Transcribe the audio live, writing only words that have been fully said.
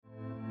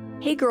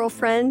Hey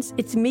girlfriends,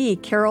 it's me,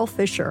 Carol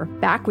Fisher,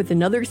 back with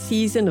another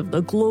season of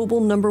the global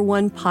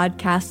 #1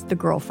 podcast, The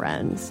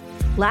Girlfriends.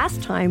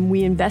 Last time,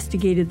 we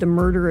investigated the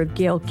murder of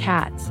Gail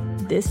Katz.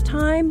 This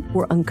time,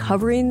 we're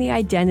uncovering the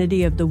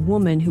identity of the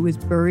woman who was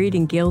buried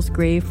in Gail's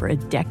grave for a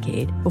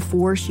decade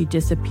before she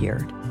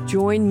disappeared.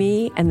 Join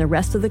me and the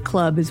rest of the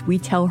club as we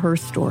tell her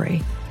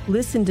story.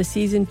 Listen to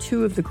Season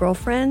 2 of The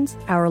Girlfriends,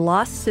 Our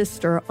Lost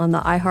Sister on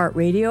the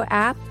iHeartRadio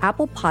app,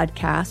 Apple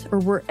Podcasts, or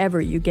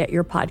wherever you get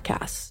your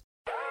podcasts.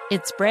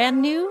 It's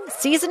brand new,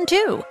 Season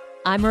 2.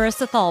 I'm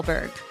Marissa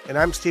Thalberg. And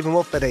I'm Stephen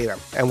Wolf Pereira.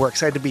 And we're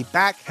excited to be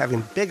back having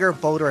bigger,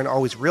 bolder, and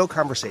always real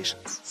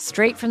conversations.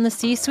 Straight from the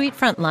C-suite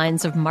front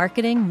lines of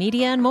marketing,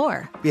 media, and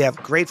more. We have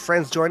great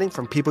friends joining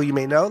from people you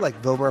may know,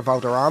 like Wilmer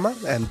Valderrama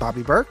and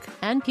Bobby Burke.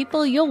 And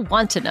people you'll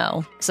want to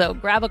know. So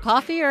grab a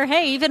coffee or,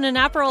 hey, even an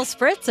Aperol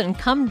Spritz and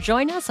come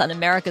join us on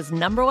America's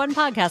 #1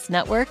 podcast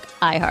network,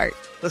 iHeart.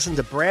 Listen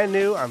to brand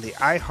new on the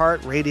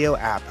iHeartRadio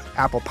app,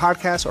 Apple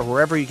Podcasts, or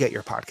wherever you get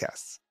your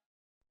podcasts.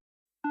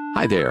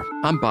 Hi there,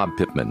 I'm Bob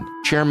Pittman,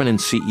 Chairman and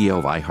CEO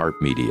of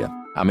iHeartMedia.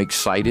 I'm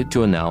excited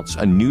to announce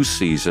a new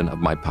season of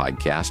my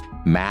podcast,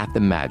 Math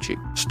and Magic,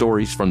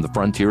 Stories from the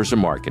Frontiers of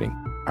Marketing.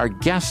 Our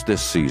guests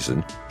this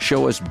season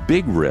show us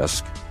big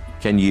risk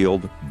can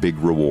yield big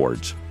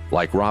rewards,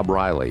 like Rob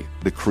Riley,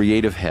 the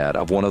creative head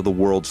of one of the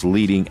world's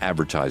leading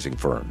advertising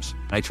firms.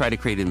 I try to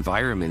create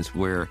environments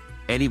where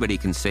anybody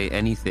can say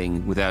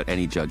anything without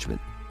any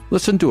judgment.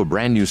 Listen to a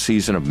brand new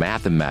season of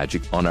Math and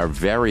Magic on our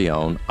very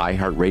own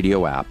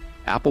iHeartRadio app,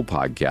 Apple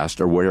Podcast,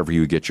 or wherever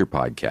you get your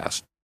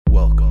podcast.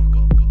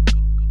 Welcome.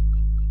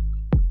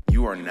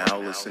 You are now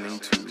listening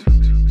to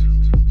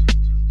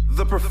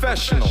The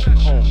Professional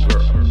Homegirl.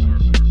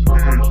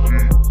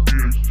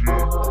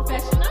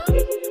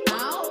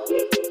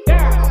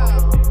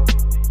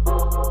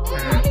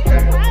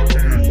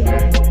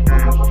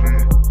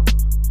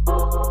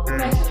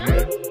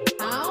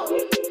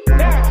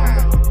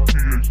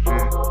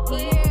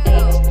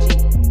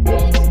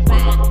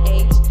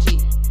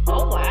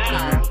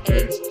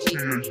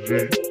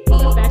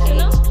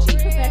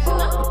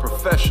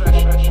 Professional?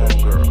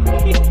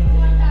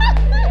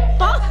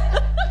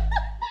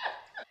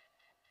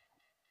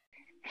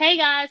 Hey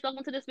guys,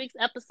 welcome to this week's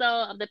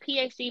episode of the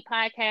PhD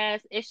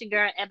podcast. It's your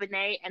girl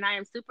Ebony, and I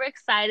am super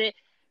excited,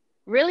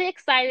 really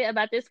excited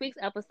about this week's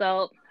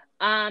episode.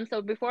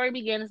 So before we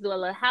begin, let's do a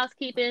little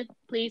housekeeping.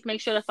 Please make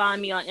sure to follow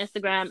me on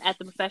Instagram at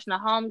the Professional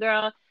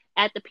Homegirl,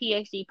 at the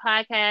PhD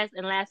podcast,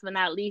 and last but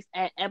not least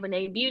at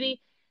Ebony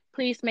Beauty.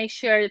 Please make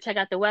sure to check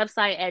out the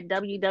website at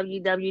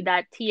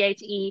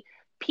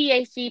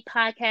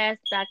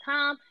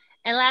www.thephdpodcast.com.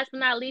 And last but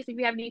not least, if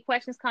you have any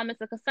questions,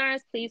 comments, or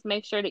concerns, please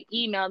make sure to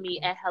email me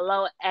at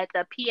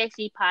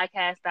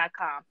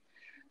hello@thephdpodcast.com.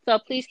 So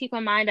please keep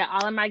in mind that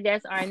all of my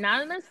guests are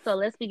anonymous. So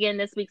let's begin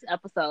this week's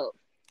episode.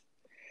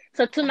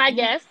 So to my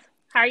guests,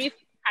 how are you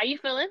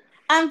feeling?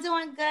 I'm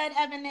doing good,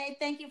 Ebony.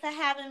 Thank you for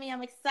having me.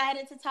 I'm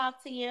excited to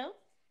talk to you.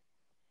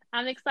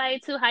 I'm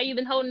excited too. How you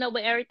been holding up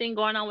with everything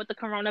going on with the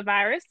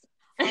coronavirus?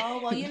 Oh,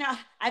 well,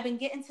 I've been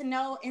getting to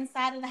know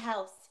inside of the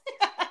house.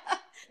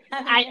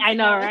 I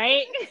know,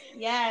 right?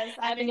 Yes.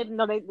 I've been getting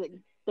to know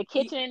the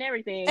kitchen and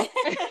everything.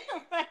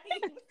 Right.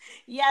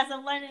 Yes,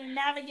 I'm learning to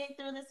navigate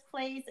through this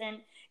place.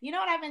 And you know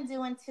what I've been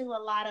doing too? A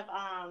lot of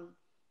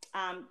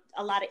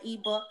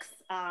ebooks,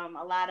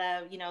 a lot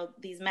of,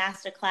 these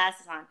master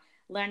classes on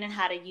learning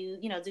how to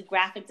use, do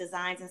graphic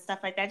designs and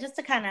stuff like that, just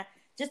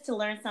to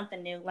learn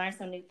something new, learn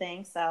some new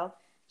things. So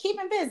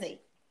keeping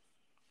busy.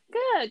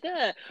 Good.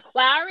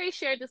 Well, I already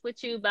shared this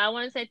with you, but I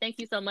want to say thank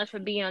you so much for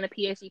being on the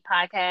PhD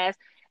podcast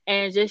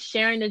and just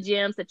sharing the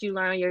gems that you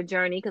learn on your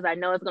journey, because I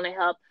know it's going to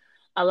help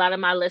a lot of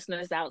my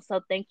listeners out. So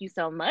thank you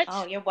so much.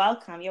 Oh, you're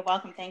welcome. You're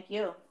welcome. Thank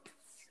you.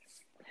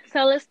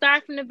 So let's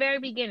start from the very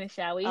beginning,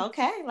 shall we?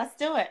 Okay, let's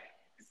do it.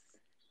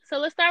 So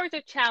let's start with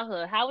your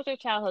childhood. How was your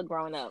childhood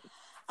growing up?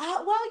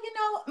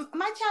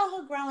 My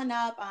childhood growing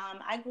up,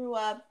 I grew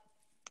up,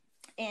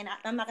 and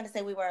I'm not going to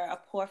say we were a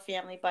poor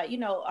family, but,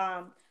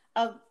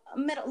 a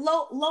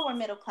lower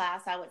middle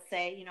class, I would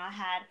say. I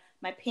had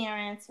my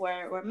parents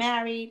were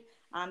married.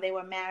 They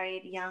were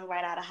married young,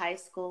 right out of high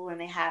school,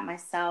 and they had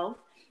myself.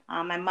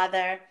 My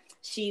mother,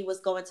 she was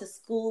going to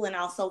school and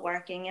also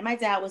working, and my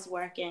dad was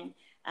working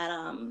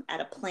at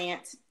a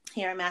plant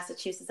here in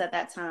Massachusetts at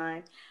that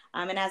time.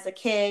 And as a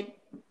kid,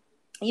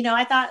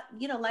 I thought,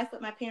 life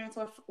with my parents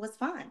was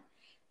fun.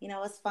 It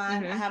was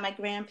fun. Mm-hmm. I have my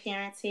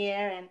grandparents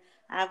here, and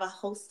I have a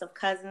host of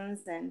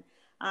cousins, and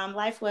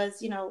life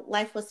was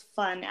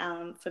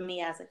fun for me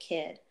as a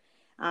kid.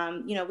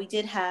 We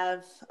did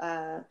have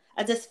a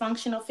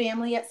dysfunctional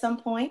family at some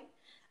point.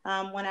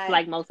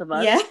 Like most of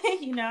us. Yeah,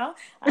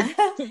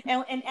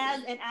 and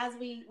as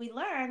we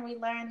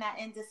learn that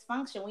in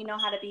dysfunction, we know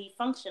how to be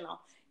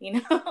functional,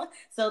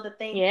 so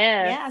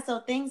so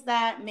things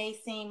that may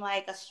seem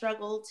like a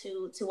struggle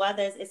to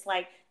others, it's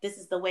like, this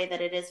is the way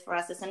that it is for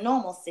us. It's a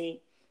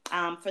normalcy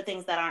for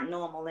things that aren't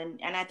normal.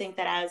 And I think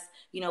that as,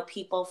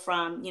 people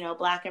from,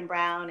 Black and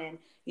brown and,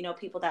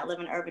 people that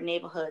live in urban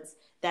neighborhoods,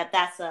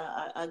 that's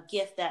a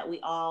gift that we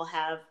all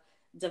have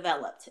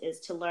developed, is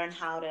to learn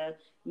how to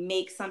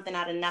make something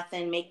out of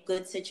nothing, make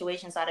good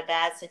situations out of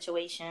bad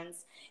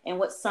situations. And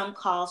what some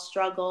call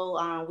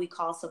struggle, we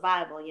call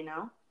survival, you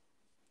know?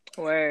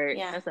 Word.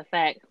 Yeah. That's a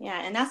fact.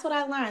 Yeah. And that's what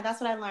I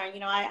learned. You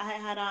know, I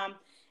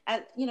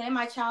had, you know, in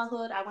my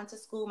childhood, I went to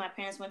school, my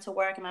parents went to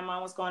work, and my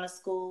mom was going to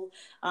school.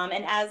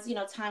 And as, you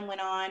know, time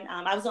went on,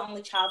 I was the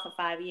only child for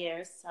 5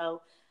 years.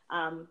 So,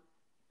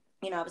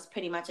 you know, I was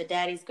pretty much a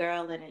daddy's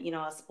girl and, you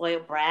know, a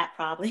spoiled brat,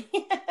 probably.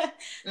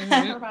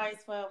 Probably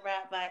spoiled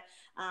brat. But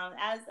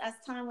as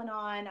time went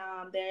on,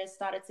 there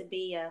started to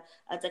be a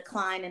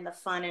decline in the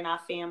fun in our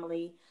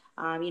family.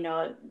 You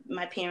know,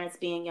 my parents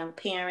being young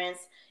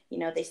parents, you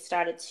know, they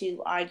started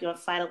to argue and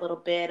fight a little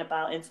bit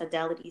about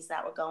infidelities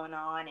that were going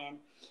on.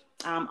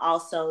 And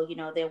also, you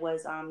know, there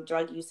was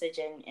drug usage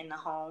in the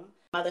home.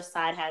 Mother's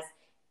side has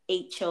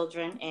 8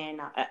 children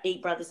and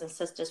 8 brothers and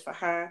sisters for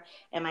her.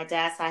 And my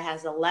dad's side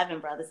has 11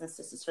 brothers and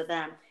sisters for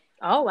them.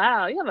 Oh,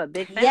 wow. You have a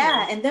big family.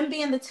 Yeah. And them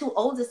being the 2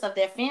 oldest of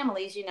their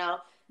families, you know,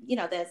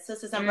 their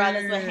sisters and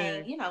brothers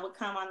would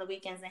come on the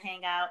weekends and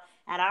hang out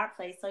at our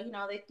place. So,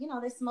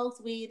 they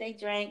smoked weed, they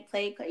drank,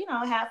 played,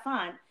 had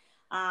fun.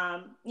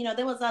 You know,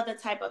 there was other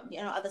type of,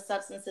 other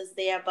substances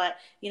there, but,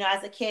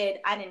 as a kid,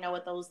 I didn't know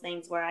what those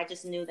things were. I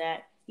just knew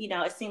that,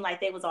 it seemed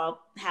like they was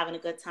all having a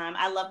good time.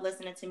 I loved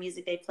listening to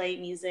music. They played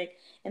music,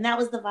 and that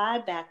was the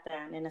vibe back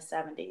then in the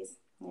 70s,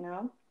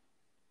 So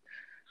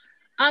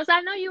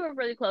I know you were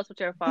really close with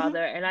your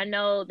father, and I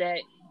know that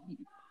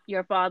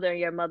your father and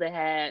your mother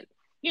had,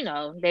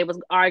 they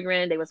was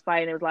arguing, they was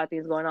fighting, there was a lot of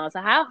things going on.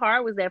 So how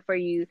hard was that for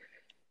you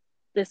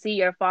to see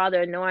your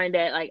father, knowing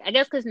that, like, I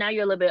guess because now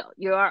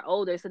you are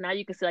older, so now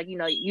you can see, like,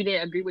 you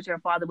didn't agree with your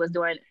father was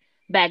doing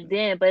back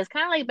then, but it's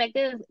kind of like back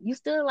then you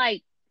still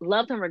like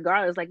loved him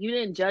regardless. Like, you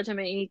didn't judge him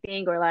or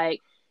anything, or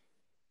like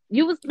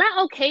you was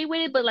not okay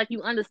with it, but like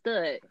you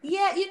understood.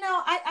 Yeah,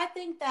 I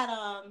think that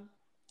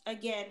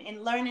again,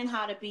 in learning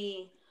how to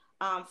be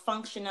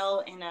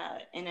functional in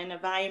an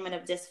environment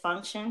of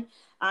dysfunction,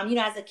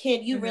 as a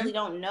kid, you really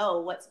don't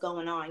know what's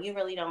going on. You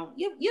really don't.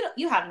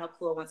 You have no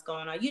clue what's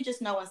going on. You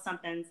just know when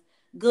something's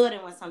good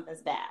and when something's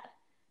bad.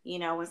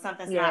 When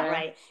something's not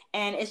right.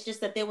 And it's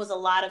just that there was a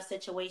lot of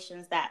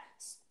situations that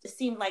it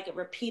seemed like it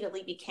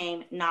repeatedly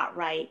became not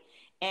right.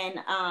 And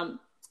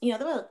there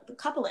were a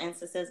couple of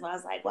instances where I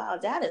was like, wow,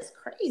 Dad is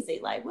crazy.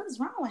 Like, what is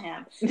wrong with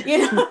him?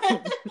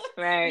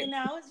 Right.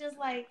 It's just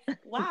like,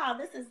 wow,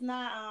 this is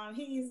not,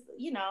 he's,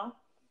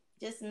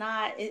 just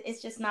not,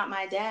 it's just not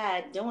my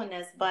dad doing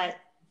this. But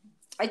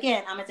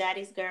again, I'm a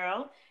daddy's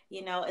girl,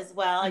 as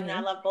well. I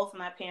love both of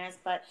my parents,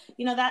 but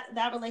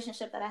that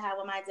relationship that I had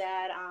with my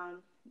dad,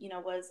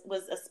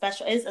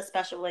 is a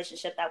special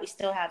relationship that we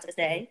still have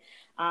today.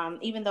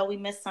 Even though we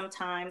missed some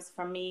times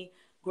from me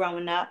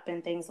growing up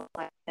and things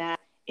like that,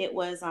 it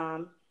was,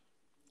 I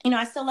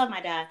still love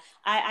my dad.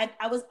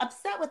 I was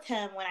upset with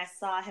him when I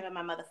saw him and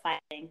my mother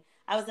fighting.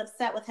 I was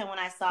upset with him when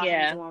I saw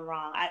him doing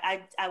wrong.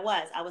 I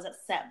was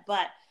upset,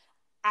 but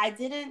I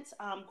didn't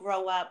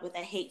grow up with a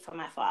hate for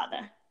my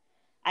father.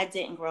 I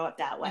didn't grow up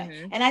that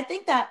way. And I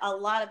think that a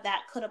lot of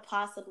that could have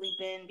possibly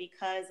been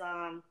because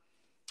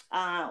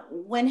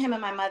when him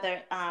and my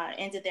mother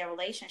ended their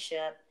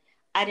relationship,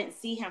 I didn't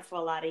see him for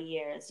a lot of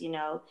years,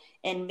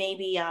 and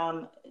maybe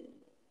I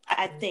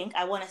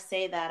want to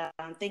say that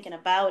I'm thinking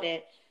about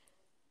it.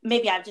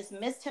 Maybe I've just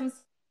missed him,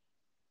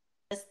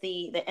 just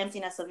the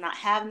emptiness of not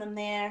having them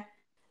there,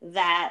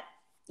 that,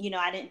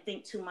 I didn't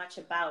think too much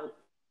about.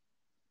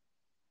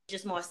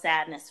 Just more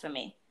sadness for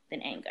me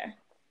than anger.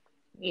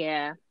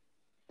 Yeah.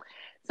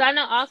 So I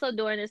know also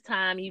during this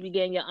time you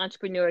began your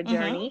entrepreneur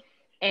journey,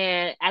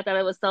 and I thought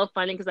it was so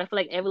funny because I feel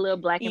like every little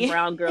black and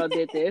brown girl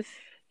did this.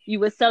 You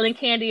were selling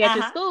candy at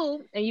your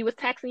school, and you was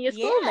taxing your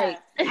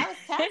schoolmates. I was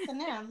taxing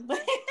them.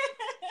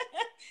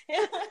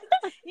 I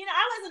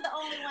wasn't the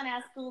only one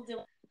at school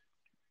doing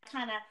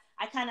it.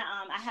 I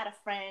had a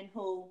friend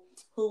who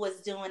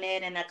was doing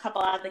it, and a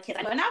couple other kids.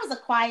 And I was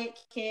a quiet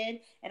kid,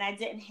 and I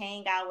didn't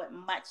hang out with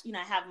much,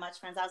 have much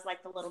friends. I was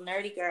like the little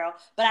nerdy girl,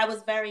 but I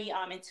was very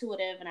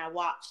intuitive, and I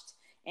watched,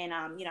 and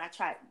I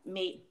tried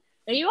made.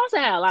 And you also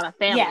had a lot of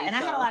family. Yeah, and I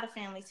had a lot of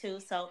family too.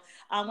 So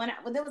when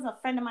there was a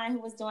friend of mine who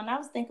was doing it, I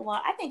was thinking,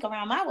 well, I think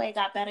around my way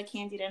got better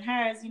candy than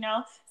hers,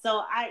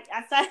 So I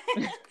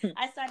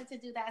started to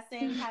do that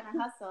same kind of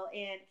hustle,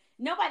 and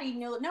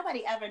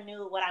nobody ever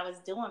knew what I was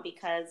doing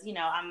because,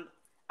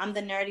 I'm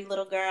the nerdy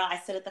little girl. I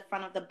sit at the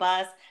front of the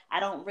bus. I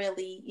don't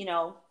really,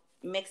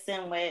 mix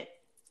in with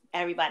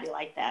everybody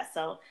like that.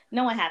 So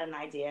no one had an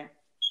idea.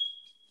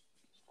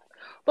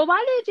 But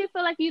why did you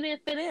feel like you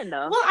didn't fit in,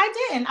 though? Well,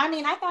 I didn't. I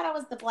mean, I thought I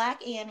was the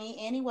Black Annie.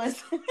 Annie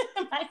was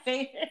my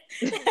favorite.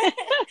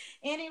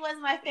 Annie was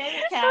my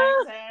favorite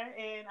character,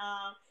 and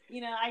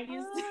I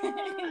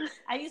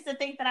used to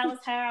think that I was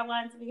her. I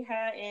wanted to be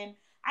her, and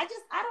I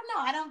don't know.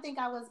 I don't think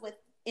I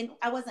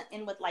wasn't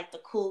in with like the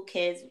cool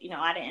kids.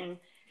 I didn't.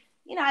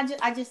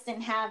 I just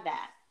didn't have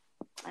that.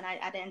 And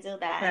I didn't do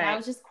that. Right. And I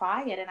was just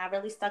quiet, and I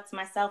really stuck to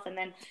myself. And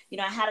then,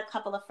 I had a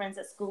couple of friends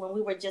at school, and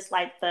we were just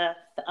like the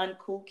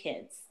uncool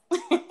kids,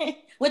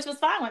 which was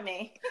fine with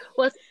me.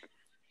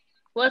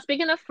 Well,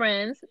 speaking of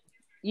friends,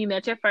 you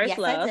met your first Yes,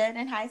 I love. did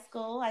in high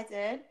school. I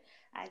did.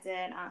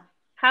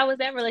 How was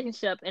that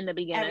relationship in the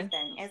beginning?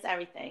 Everything. It's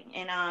everything.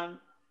 And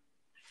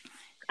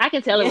I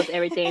can tell it yeah. was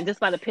everything just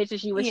by the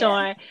pictures you were Yeah.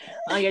 showing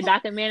on your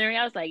documentary.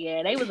 I was like,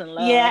 yeah, they was in Yeah,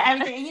 love.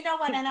 everything. And you know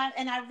what?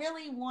 And I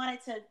really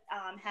wanted to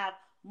have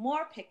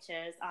more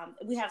pictures.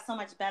 We have so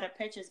much better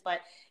pictures,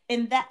 but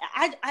in that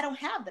I don't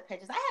have the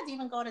pictures. I had to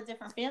even go to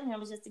different family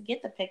members just to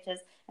get the pictures.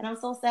 And I'm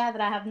so sad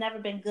that I have never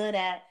been good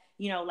at,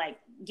 like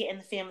getting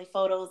the family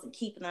photos and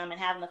keeping them and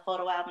having the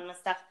photo album and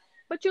stuff.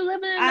 But you're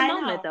living in the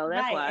moment, though.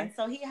 That's right. why. And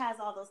so he has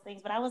all those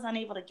things, but I was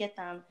unable to get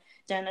them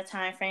during the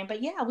time frame.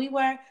 But yeah, we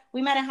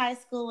met in high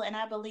school, and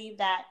I believe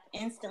that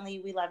instantly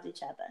we loved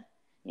each other.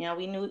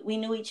 We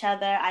knew each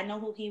other. I know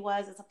who he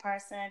was as a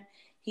person.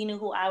 He knew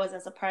who I was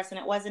as a person.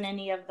 It wasn't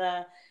any of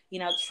the,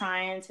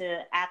 trying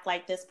to act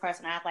like this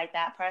person, act like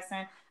that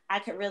person. I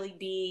could really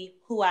be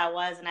who I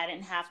was, and I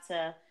didn't have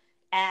to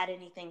add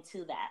anything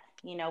to that.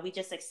 We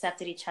just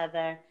accepted each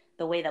other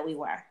the way that we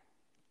were.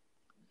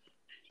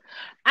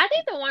 I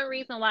think the one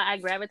reason why I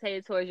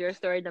gravitated towards your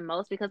story the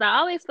most, because I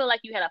always feel like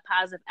you had a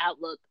positive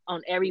outlook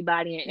on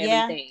everybody and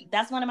everything. Yeah,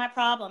 that's one of my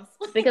problems.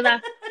 Because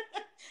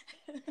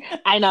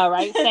I know,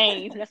 right?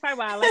 Same. That's probably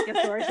why I like your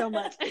story so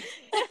much.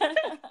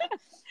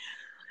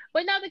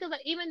 But no, because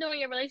even during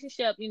your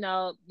relationship,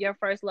 your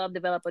first love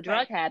developed a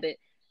drug habit,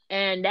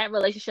 and that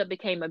relationship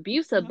became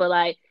abusive. Mm-hmm.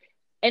 But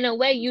in a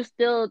way, you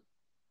still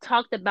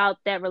talked about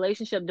that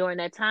relationship during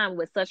that time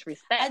with such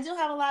respect. I do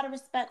have a lot of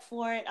respect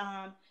for it.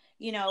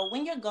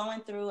 When you're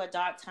going through a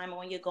dark time, or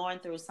when you're going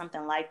through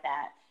something like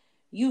that,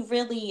 you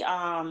really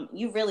are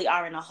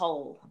in a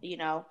hole,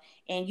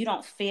 and you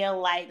don't feel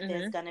like mm-hmm.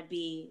 there's going to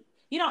be,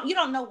 you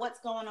don't know what's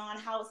going on,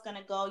 how it's going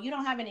to go. You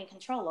don't have any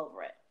control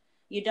over it.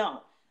 You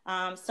don't.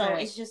 So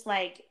right. It's just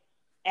like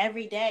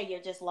every day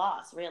you're just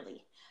lost,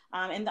 really.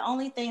 And the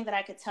only thing that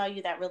I could tell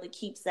you that really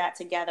keeps that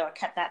together, or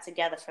kept that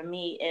together for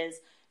me,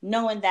 is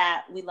knowing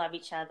that we love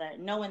each other,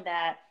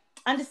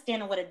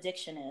 understanding what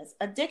addiction is.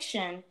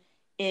 Addiction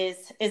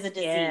is a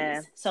disease.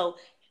 Yeah. So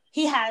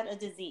he had a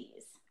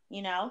disease,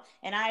 and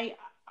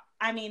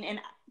and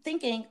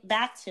thinking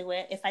back to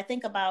it, if I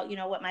think about,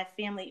 what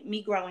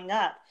me growing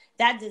up,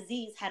 that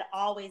disease had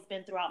always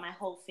been throughout my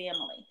whole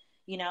family,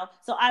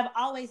 so I've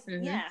always,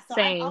 mm-hmm.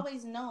 I've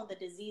always known the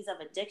disease of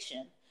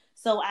addiction.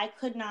 So I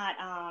could not,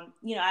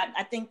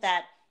 I think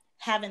that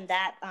having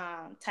that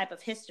type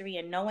of history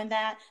and knowing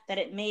that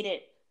it made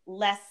it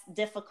less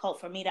difficult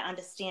for me to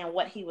understand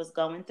what he was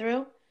going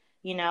through.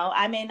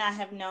 I may not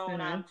have known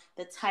mm-hmm.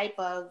 the type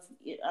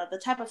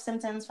of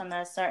symptoms from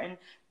the certain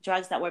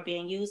drugs that were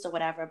being used or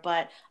whatever,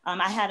 but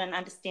I had an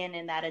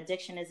understanding that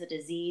addiction is a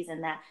disease,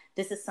 and that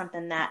this is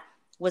something that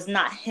was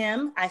not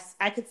him.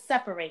 I could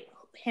separate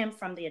him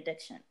from the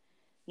addiction,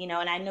 and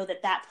I know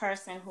that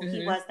person who mm-hmm.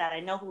 he was, that I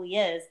know who he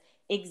is,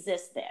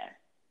 exists there.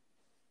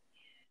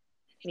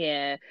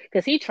 Yeah,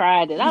 because he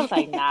tried it. I was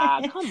like,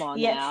 nah, come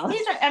on now.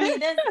 We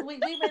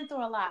went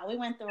through a lot. We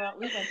went through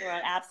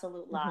an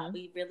absolute lot. Mm-hmm.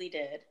 We really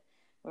did.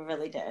 We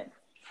really did.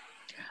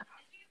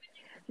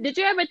 Did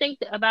you ever think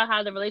about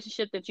how the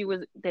relationship that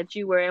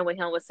you were in with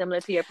him was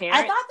similar to your parents?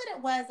 I thought that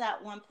it was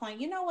at one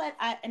point. You know what?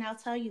 I'll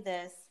tell you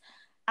this.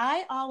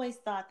 I always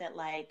thought that,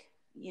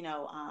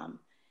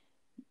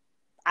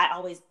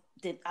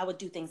 I would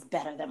do things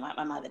better than what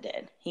my mother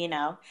did.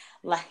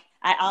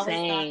 I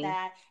always thought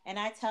that, and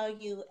I tell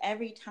you,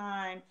 every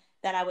time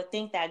that I would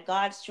think that,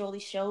 God surely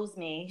shows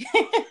me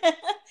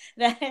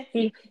that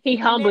he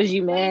humbles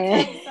you, man. Let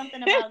me tell you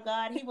something about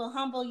God. He will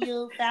humble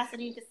you faster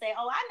than you can say,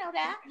 "Oh, I know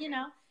that."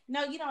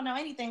 No, you don't know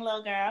anything,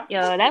 little girl.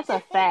 Yo, that's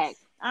a fact.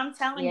 I'm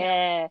telling you.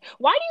 Yeah.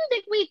 Why do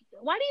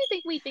you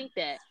think we think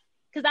that?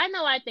 Because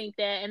I think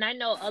that, and I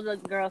know other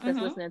girls that's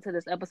mm-hmm. listening to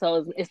this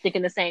episode is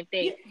thinking the same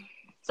thing. Yeah.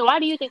 So why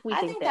do you think we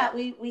think that? I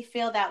think that we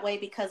feel that way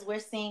because we're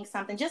seeing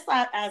something, just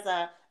like as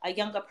a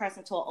younger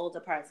person to an older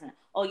person.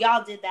 Oh,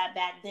 y'all did that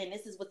back then.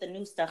 This is what the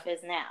new stuff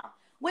is now.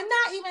 We're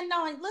not even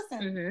knowing.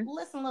 Listen,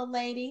 little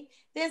lady.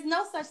 There's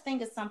no such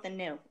thing as something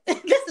new.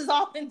 This has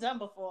all been done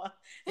before.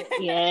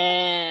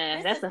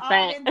 Yeah, that's a fact. This has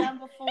all been done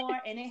before,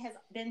 and it has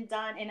been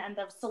done. And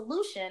the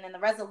solution and the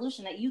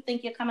resolution that you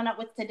think you're coming up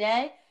with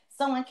today,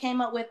 someone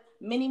came up with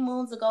many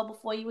moons ago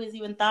before you was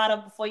even thought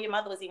of, before your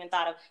mother was even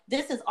thought of.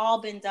 This has all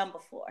been done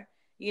before.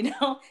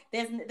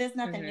 There's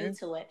nothing mm-hmm. new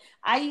to it.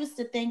 I used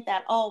to think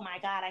that, oh my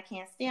God, I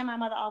can't stand my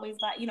mother always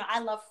buy, I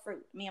love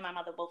fruit. Me and my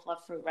mother both love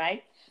fruit,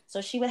 right?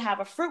 So she would have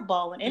a fruit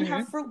bowl, and in mm-hmm.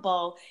 her fruit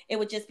bowl, it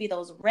would just be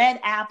those red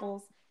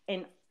apples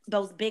and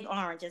those big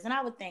oranges. And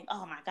I would think,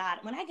 oh my God,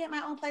 when I get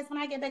my own place,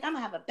 when I get big, I'm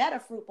gonna have a better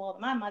fruit bowl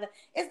than my mother.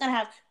 It's gonna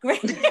have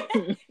grapes,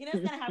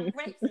 it's gonna have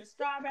grapes and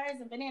strawberries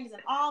and bananas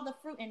and all the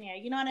fruit in there.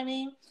 You know what I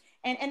mean?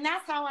 And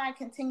that's how I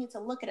continue to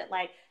look at it.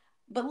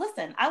 But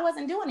listen, I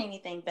wasn't doing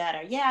anything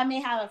better. Yeah, I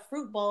may have a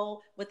fruit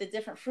bowl with a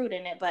different fruit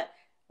in it, but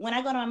when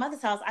I go to my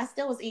mother's house, I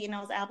still was eating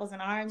those apples and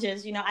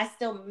oranges. I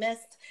still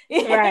missed,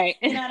 right?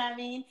 You know what I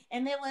mean?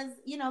 And there was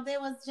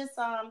just,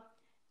 I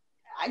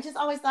I just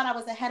always thought I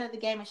was ahead of the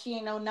game, and she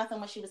ain't know nothing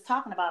what she was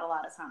talking about a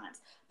lot of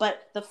times.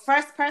 But the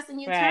first person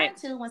you turn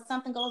to when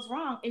something goes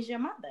wrong is your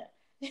mother.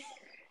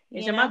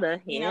 Is your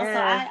mother. Yeah. You know, so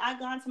I've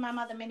gone to my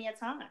mother many a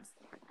times.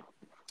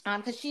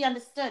 Because she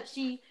understood.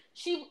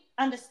 She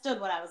understood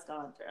what I was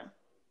going through.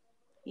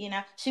 You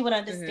know, she would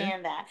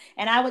understand that.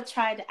 And I would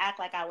try to act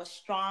like I was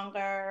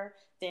stronger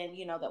than,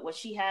 you know, that what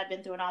she had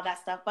been through and all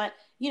that stuff. But,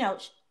 you know,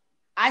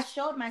 I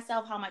showed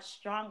myself how much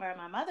stronger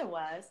my mother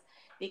was,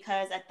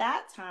 because at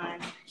that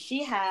time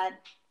she had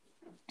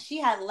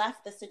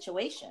left the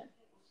situation,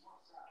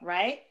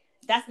 right?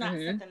 That's not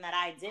something that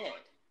I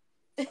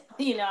did,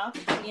 you know?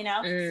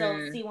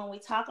 So see, when we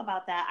talk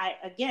about that,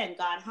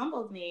 God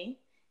humbled me,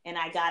 and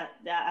I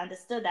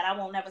understood that I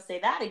won't never say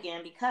that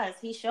again, because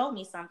he showed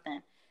me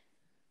something.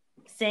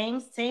 Same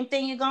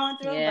thing you're going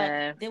through,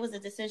 but there was a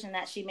decision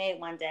that she made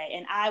one day,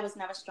 and I was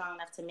never strong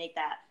enough to make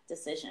that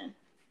decision.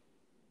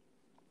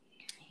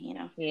 You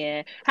know.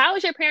 Yeah. How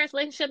is your parents'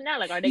 relationship now?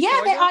 Like, are they? Yeah,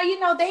 cordial? they are. You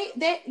know,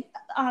 they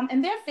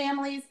and their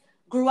families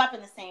grew up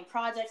in the same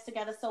projects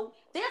together, so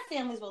their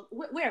families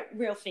we're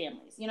real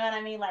families. You know what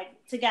I mean?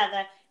 Like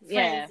together,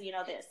 friends. You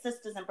know, their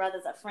sisters and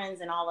brothers are friends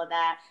and all of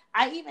that.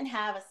 I even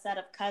have a set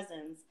of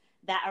cousins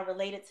that are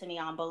related to me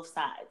on both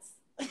sides.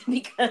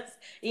 Because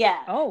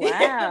Oh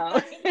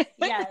wow.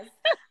 Yes,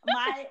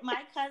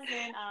 my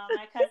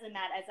cousin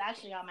that is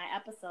actually on my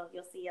episode,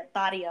 you'll see a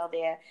Thadio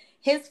there.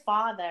 His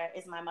father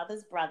is my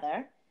mother's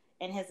brother,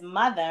 and his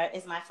mother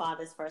is my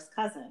father's first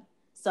cousin.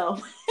 So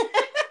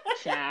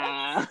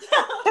Child.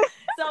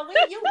 so we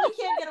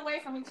can't get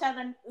away from each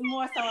other,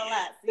 more so or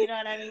less. You know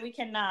what I mean? We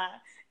cannot.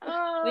 We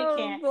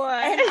can't. Boy.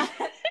 And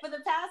for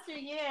the past few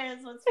years,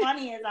 what's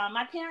funny is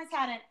my parents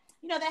hadn't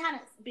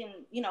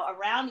been, you know,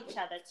 around each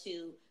other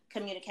to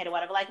communicate or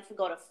whatever. Like if we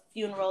go to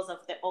funerals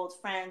of their old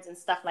friends and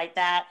stuff like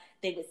that,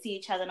 they would see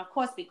each other and of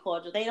course be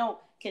cordial. They don't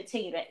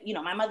continue to, you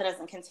know, my mother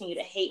doesn't continue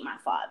to hate my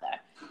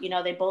father. You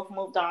know, they both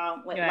moved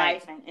on with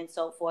life and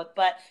so forth.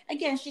 But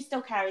again, she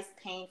still carries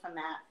pain from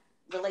that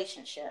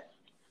relationship.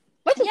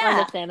 Which is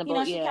understandable. You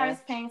know, she carries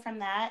pain from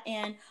that.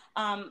 And,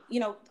 you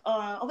know,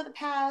 over the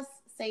past,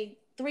 say,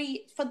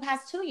 for the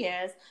past 2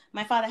 years,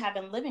 my father had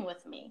been living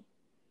with me.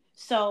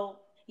 So,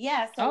 we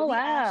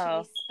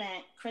actually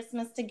spent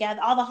Christmas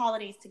together, all the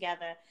holidays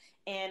together.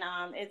 And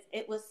it's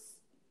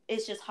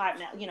just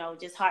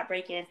just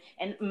heartbreaking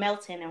and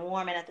melting and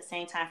warming at the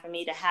same time for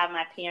me to have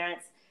my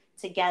parents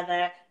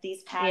together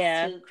these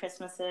past 2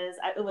 Christmases.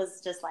 It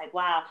was just like,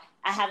 wow,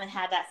 I haven't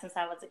had that since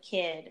I was a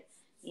kid,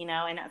 you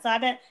know? And so I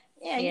bet,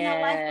 you know,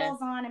 life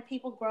goes on and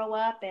people grow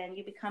up and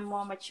you become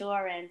more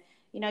mature and,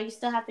 you know, you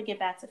still have to get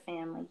back to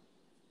family.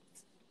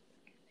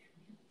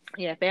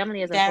 Yeah,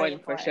 family is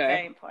important for sure.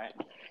 Very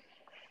important.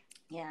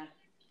 Yeah.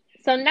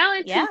 So now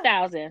in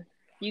 2000,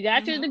 you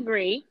got your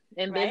degree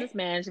in business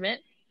management,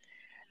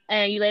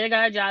 and you later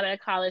got a job at a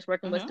college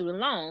working with student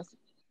loans.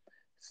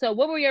 So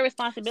what were your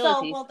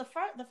responsibilities? So, well,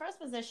 the first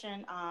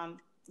position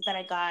that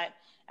I got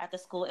at the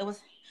school, it was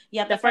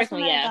the first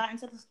one that I got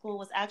into the school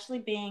was actually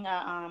being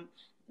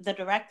the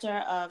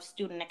director of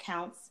student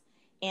accounts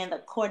and the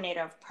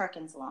coordinator of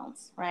Perkins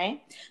Loans,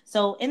 right?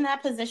 So in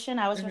that position,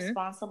 I was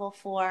responsible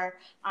for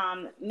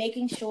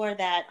making sure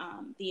that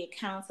the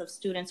accounts of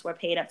students were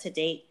paid up to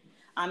date.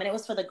 And it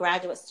was for the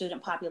graduate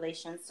student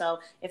population. So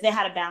if they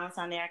had a balance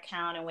on their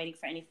account and waiting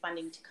for any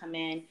funding to come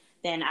in,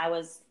 then I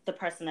was the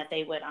person that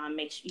they would I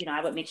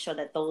would make sure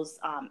that those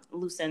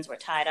loose ends were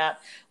tied up,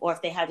 or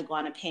if they had to go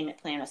on a payment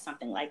plan or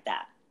something like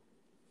that.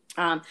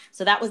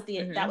 So that was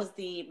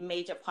the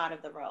major part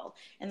of the role.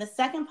 And the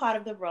second part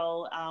of the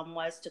role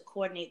was to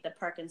coordinate the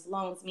Perkins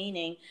Loans,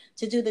 meaning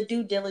to do the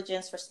due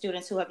diligence for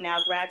students who have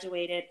now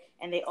graduated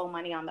and they owe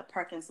money on the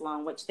Perkins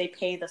loan, which they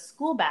pay the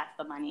school back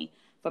the money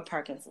for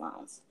Perkins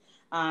Loans.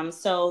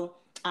 So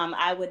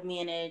I would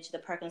manage the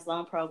Perkins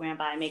Loan Program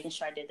by making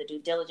sure I did the due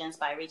diligence,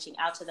 by reaching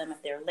out to them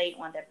if they're late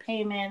on their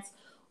payments,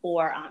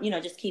 or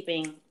just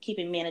keeping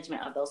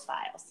management of those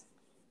files.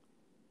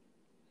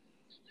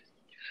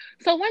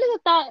 So when did the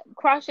thought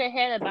cross your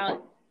head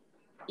about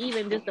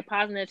even just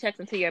depositing the checks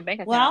into your bank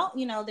account?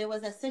 Well, there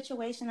was a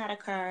situation that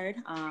occurred,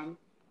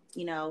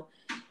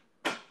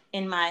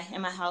 in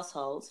my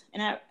household,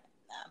 and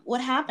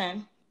what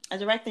happened? A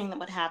direct thing that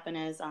would happen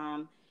is,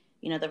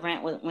 the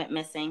rent went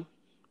missing,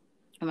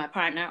 and my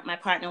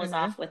partner was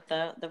off with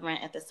the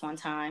rent at this one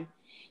time.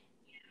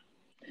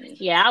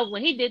 Yeah,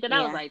 when he did that,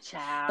 I was like,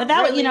 "Child." But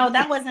that really?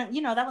 that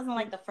wasn't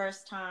like the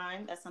first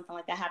time that something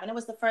like that happened. It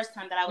was the first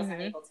time that I wasn't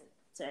able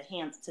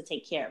to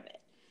take care of it.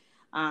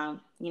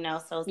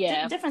 So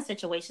different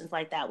situations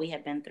like that we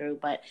had been through,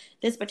 but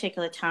this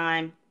particular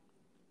time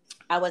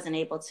I wasn't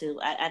able to.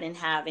 I didn't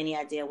have any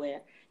idea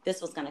where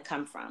this was going to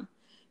come from.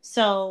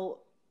 So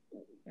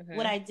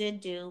what I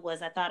did do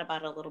was I thought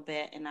about it a little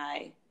bit, and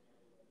I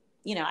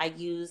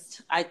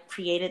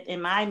created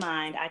in my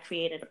mind. I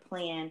created a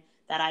plan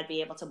that I'd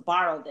be able to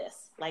borrow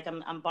this, like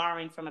I'm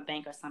borrowing from a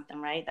bank or something,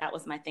 right? That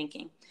was my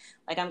thinking.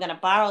 Like, I'm going to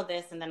borrow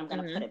this and then I'm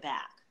going to put it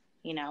back,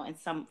 in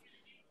some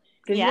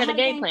Because Yeah, you I had a had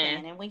game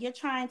plan. And when you're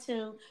trying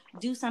to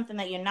do something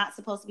that you're not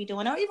supposed to be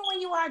doing, or even when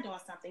you are doing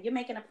something, you're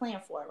making a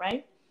plan for it,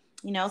 right?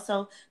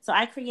 So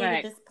I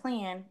created this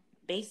plan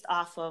based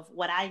off of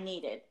what I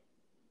needed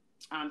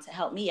to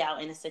help me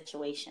out in a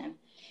situation.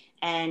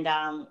 And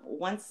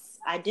once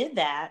I did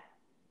that,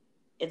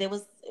 there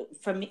was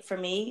for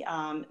me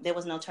there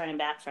was no turning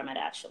back from it.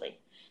 Actually,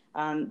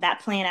 that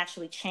plan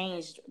actually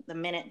changed the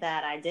minute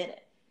that I did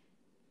it.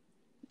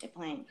 The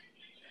plan.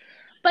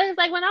 But it's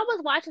like when I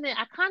was watching it,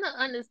 I kind of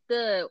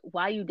understood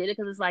why you did it,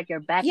 because it's like your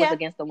back was Yeah.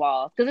 against the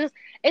wall. Because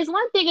it's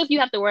one thing if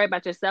you have to worry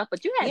about yourself,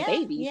 but you had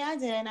babies. Yeah, I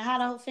did. And I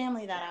had a whole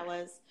family that I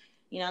was,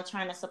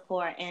 trying to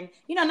support. And,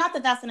 not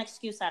that that's an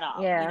excuse at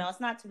all. Yeah. It's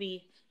not to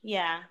be,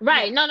 yeah.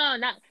 Right. Yeah. No,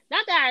 not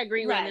that I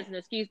agree with it's an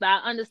excuse, but I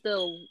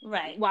understood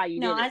why you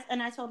did it.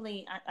 I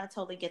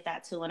totally get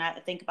that too. And I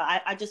think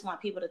I just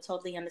want people to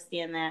totally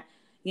understand that,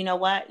 you know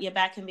what, your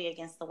back can be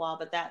against the wall,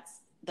 but that's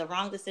the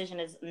wrong decision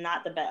is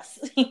not the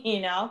best.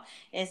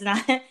 It's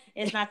not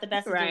the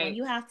best to do. When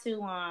you have to,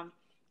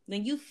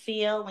 when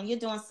you're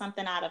doing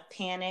something out of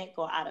panic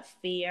or out of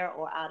fear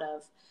or out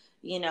of,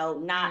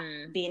 not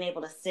being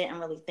able to sit and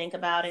really think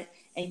about it,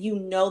 and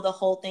the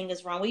whole thing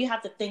is wrong. Well, you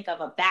have to think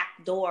of a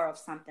back door of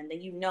something, then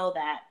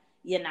that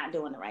you're not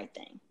doing the right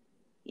thing.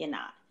 You're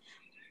not.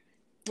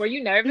 Were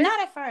you nervous?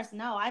 Not at first,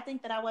 no. I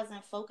think that I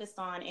wasn't focused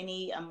on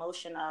any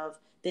emotion of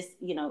this,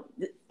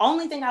 the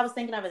only thing I was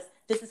thinking of is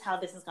this is how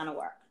this is going to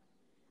work.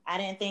 I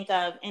didn't think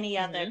of any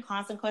other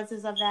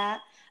consequences of that.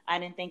 I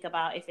didn't think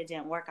about if it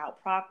didn't work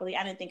out properly.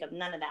 I didn't think of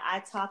none of that. I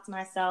talked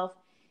myself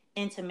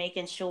into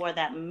making sure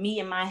that me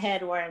and my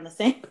head were in the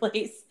same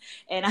place.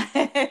 And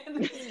I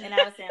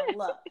was saying,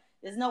 look,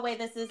 there's no way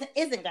this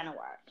isn't going to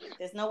work.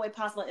 There's no way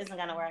possible it isn't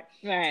going to work.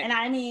 Right. And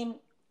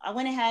I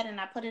went ahead and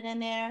I put it in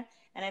there.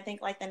 And I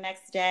think like the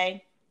next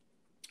day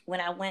when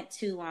I went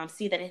to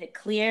see that it had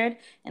cleared,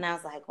 and I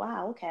was like,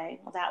 wow, okay,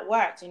 well, that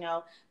worked,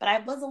 But I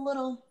was a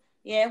little,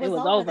 it was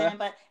over then,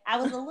 but I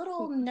was a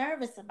little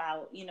nervous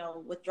about,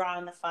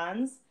 withdrawing the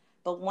funds.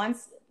 But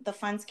once the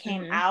funds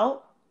came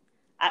out,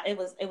 it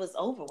was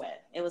over with.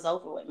 It was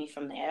over with me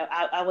from there.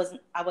 I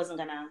wasn't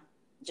gonna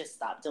just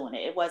stop doing it.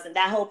 It wasn't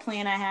that whole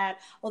plan I had.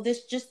 Well,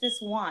 this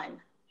one.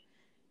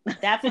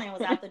 That plan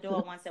was out the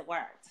door once it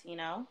worked,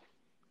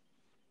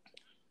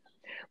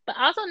 But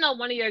I also know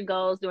one of your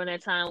goals during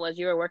that time was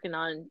you were working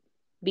on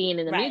being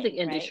in the music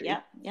industry.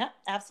 Right. Yep,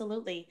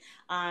 absolutely.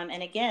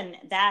 And again,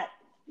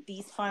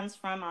 these funds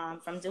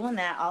from doing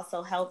that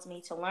also helped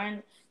me to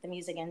learn the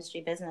music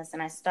industry business.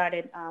 And I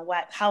started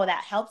how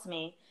that helped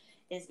me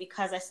is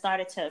because I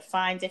started to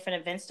find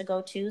different events to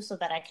go to so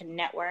that I can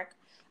network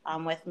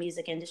with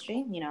music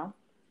industry,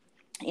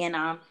 And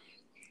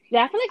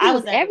yeah, I feel like I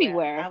was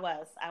everywhere. I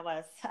was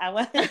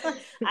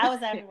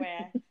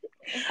everywhere.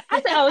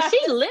 I said, "Oh,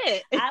 she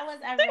lit." I was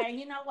everywhere.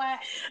 You know what?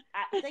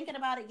 Thinking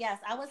about it, yes,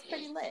 I was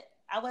pretty lit.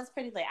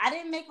 I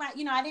didn't make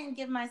I didn't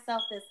give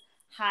myself this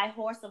high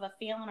horse of a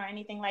feeling or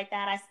anything like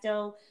that. I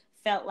still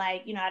felt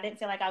like, I didn't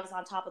feel like I was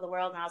on top of the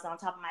world and I was on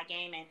top of my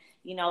game and,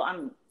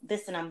 I'm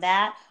this and I'm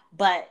that.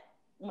 But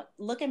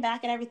looking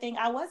back at everything,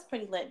 I was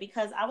pretty lit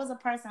because I was a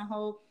person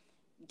who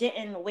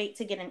didn't wait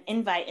to get an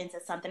invite into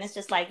something. It's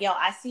just like, yo,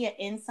 I see it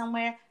in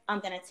somewhere, I'm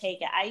going to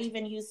take it. I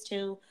used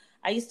to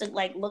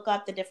like look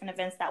up the different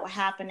events that were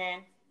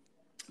happening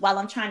while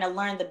I'm trying to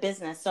learn the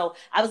business. So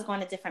I was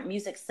going to different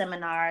music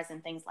seminars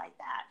and things like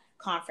that,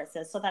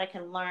 conferences, so that I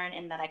can learn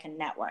and that I can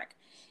network.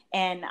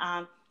 And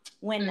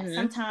when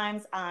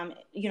sometimes,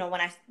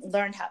 when I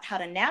learned how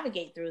to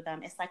navigate through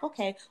them, it's like,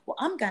 okay, well,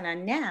 I'm going to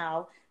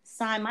now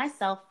sign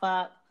myself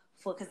up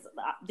because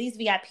these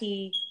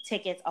VIP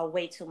tickets are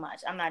way too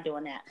much. I'm not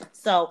doing that.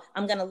 So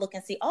I'm going to look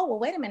and see, oh, well,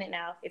 wait a minute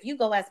now. If you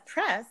go as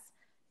press,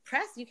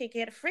 you could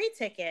get a free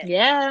ticket.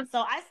 Yeah. So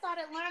I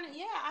started learning.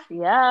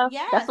 Yeah.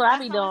 That's what I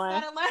be doing.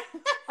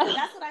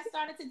 That's what I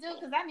started to do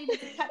because I needed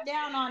to cut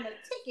down on the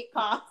ticket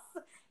costs.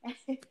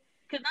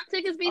 Because our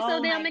tickets be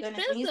so damn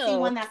expensive. And you see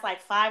one that's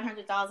like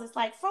 $500. It's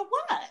like, for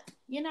what?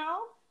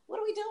 What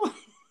are we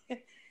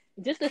doing?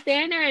 Just to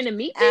stand there and to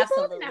meet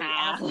people?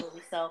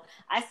 Absolutely. So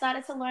I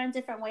started to learn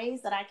different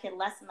ways that I could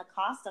lessen the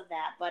cost of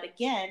that. But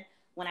again,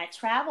 when I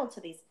traveled to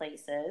these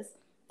places,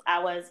 I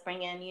was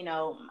bringing,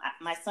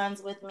 my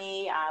sons with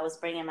me. I was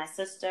bringing my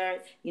sister,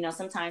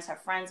 sometimes her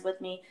friends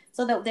with me,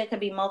 so that there could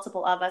be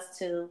multiple of us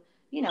to,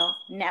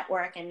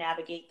 network and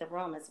navigate the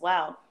room as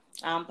well.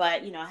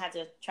 But, I had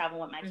to travel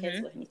with my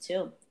kids with me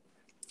too.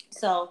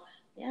 So,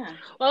 yeah.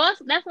 Well,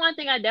 that's one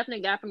thing I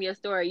definitely got from your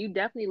story. You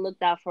definitely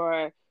looked out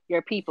for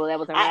your people that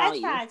was around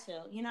you. I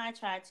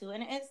tried to.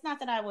 And it's not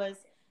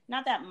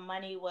that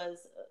money was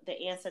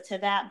the answer to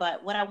that,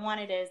 but what I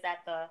wanted is that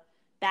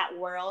that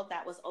world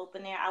that was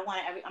open there.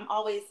 I'm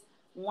always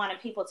wanting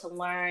people to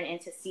learn and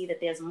to see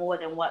that there's more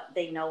than what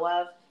they know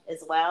of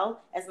as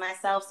well as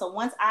myself. So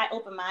once I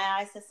opened my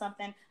eyes to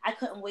something, I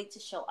couldn't wait to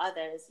show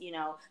others,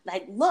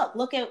 like,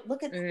 look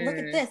at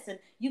this, and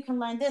you can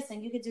learn this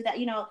and you can do that.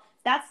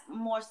 That's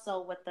more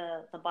so what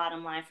the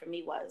bottom line for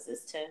me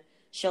is to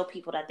show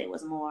people that there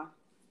was more.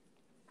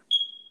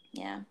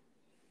 Yeah.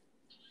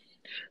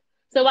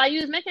 So while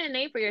you was making a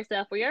name for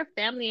yourself, were your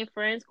family and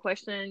friends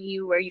questioning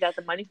you where you got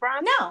the money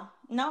from?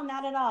 No,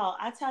 not at all.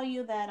 I tell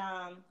you that,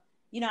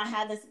 I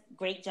had this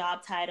great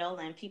job title,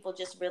 and people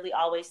just really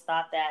always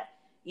thought that,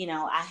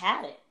 I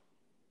had it.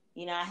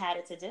 I had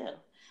it to do.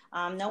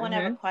 No one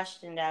ever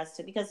questioned as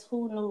to, because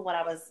who knew what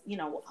I was,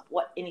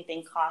 what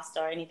anything cost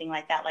or anything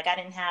like that. Like I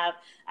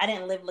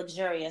didn't live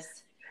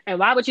luxurious. And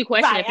why would you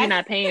question if you're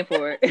not paying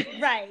for it?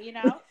 Right, you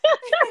don't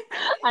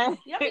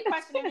be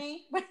questioning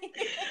me.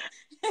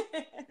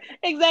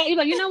 Exactly.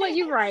 You know what?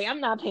 You're right.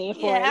 I'm not paying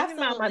for it.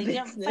 Absolutely.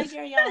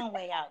 Figure your own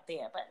way out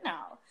there. But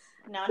no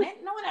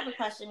one ever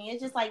questioned me.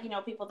 It's just like,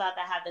 people thought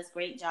that I had this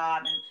great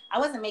job, and I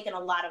wasn't making a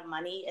lot of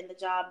money in the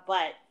job,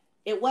 but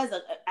it was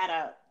at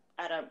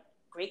a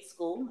great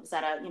school. It was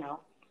at a,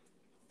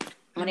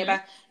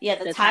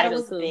 the title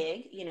was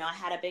big. I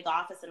had a big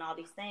office and all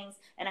these things,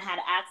 and I had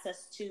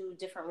access to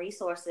different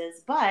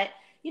resources. But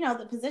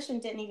the position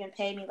didn't even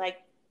pay me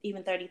like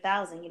even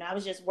 $30,000. I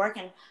was just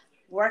working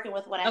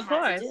with what I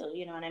had to do.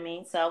 You know what I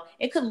mean? So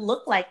it could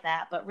look like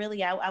that, but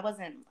really, I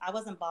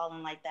wasn't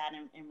balling like that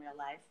in real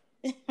life.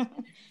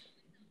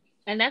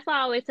 And that's why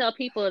I always tell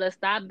people to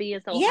stop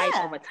being so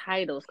hyped over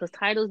titles, because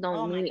titles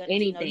don't mean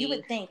anything. You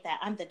would think that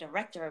I'm the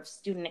director of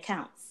student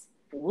accounts.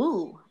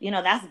 Ooh,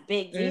 that's a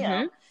big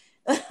deal.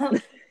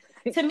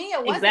 To me,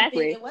 it was a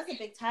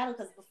big title,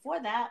 because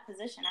before that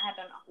position, I had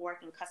been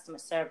working customer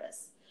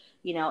service,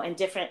 in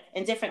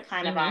different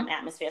kind of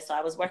atmosphere. So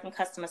I was working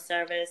customer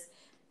service,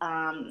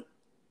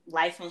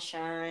 life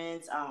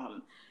insurance,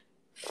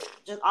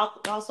 just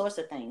all sorts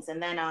of things.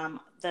 And then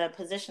the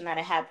position that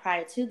I had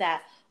prior to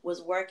that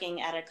was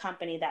working at a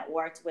company that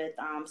worked with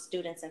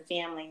students and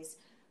families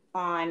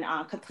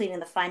on completing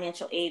the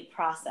financial aid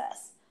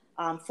process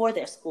for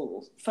their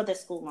school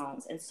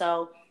loans. And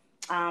so,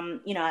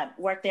 I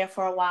worked there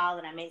for a while,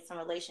 and I made some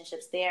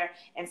relationships there.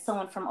 And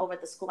someone from over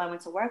at the school I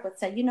went to work with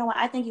said, what,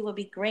 I think you would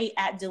be great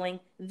at doing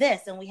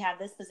this. And we have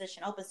this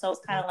position open. So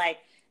it's kind of like,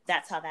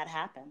 that's how that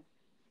happened.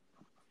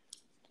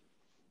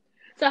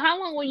 So how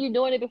long were you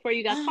doing it before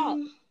you got caught?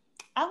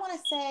 I want to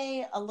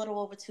say a little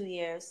over 2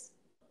 years.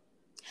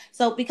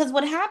 So because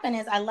what happened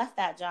is I left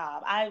that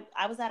job. I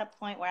was at a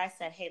point where I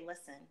said, hey,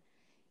 listen,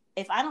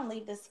 if I don't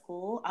leave this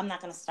school, I'm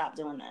not going to stop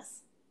doing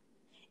this.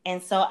 And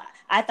so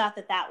I thought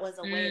that was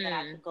a way that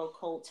I could go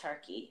cold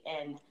turkey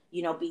and,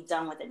 be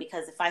done with it.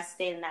 Because if I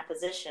stayed in that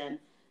position,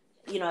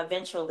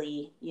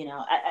 eventually,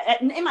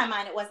 in my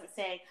mind, it wasn't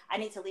saying I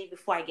need to leave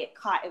before I get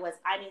caught. It was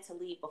I need to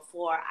leave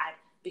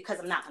because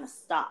I'm not going to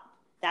stop.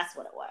 That's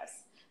what it was,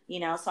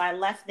 So I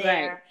left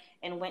there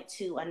and went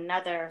to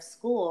another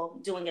school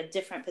doing a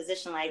different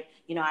position. Like,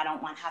 I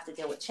don't want to have to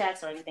deal with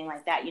checks or anything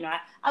like that.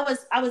 I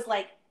was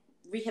like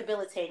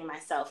rehabilitating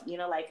myself,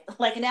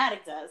 like an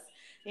addict does.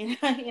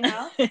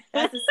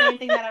 That's the same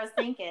thing that I was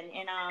thinking.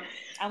 And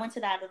I went to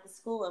that other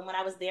school, and when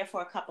I was there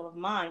for a couple of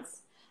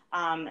months,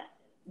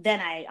 then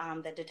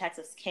the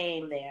detectives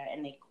came there,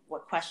 and they were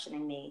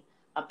questioning me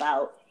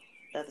about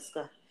the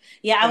school.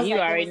 Yeah, I was you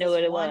already knew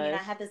what it was. I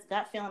had this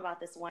gut feeling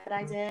about this one that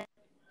I did,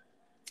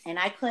 and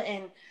I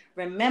couldn't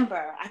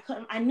remember.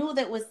 I knew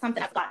that was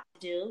something I've got to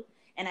do,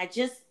 and I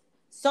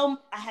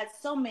had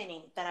so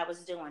many that I was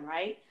doing,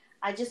 right?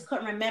 I just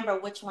couldn't remember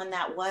which one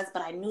that was,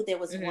 but I knew there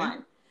was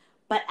one.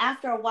 But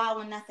after a while,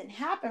 when nothing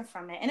happened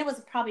from it, and it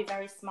was probably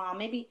very small,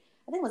 maybe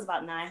I think it was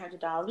about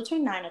 $900,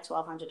 between $900 and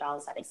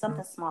 $1,200, I think,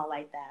 something small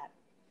like that.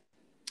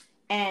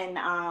 And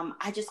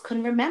I just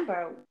couldn't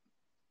remember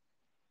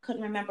who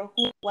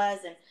it was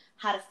and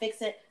how to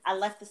fix it. I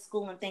left the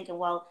school and thinking,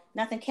 well,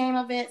 nothing came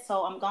of it,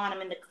 so I'm gone.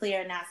 I'm in the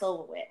clear, and that's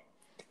over with.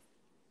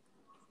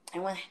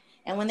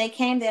 And when they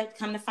came there,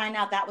 come to find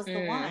out that was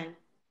the one.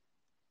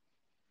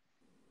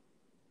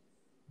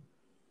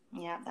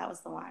 Yeah, that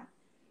was the one.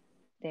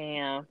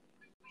 Damn.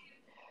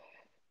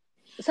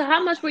 So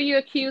how much were you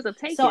accused of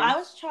taking? So I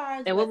was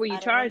charged. And what were you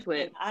charged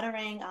with?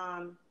 Uttering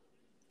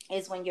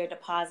is when you're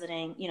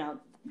depositing,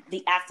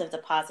 the act of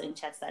depositing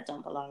checks that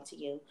don't belong to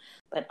you.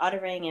 But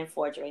uttering and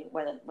forgery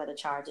were the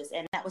charges.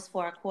 And that was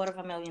for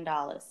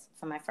 $250,000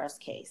 for my first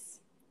case.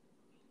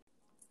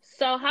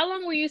 So how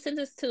long were you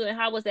sentenced to, and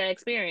how was that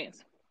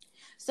experience?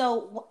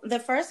 So the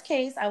first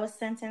case, I was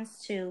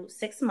sentenced to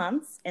 6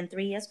 months and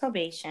 3 years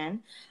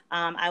probation.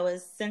 I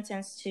was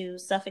sentenced to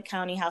Suffolk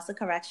County House of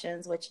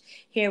Corrections, which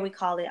here we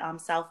call it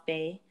South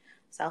Bay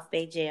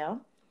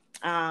Jail.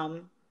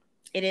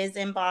 It is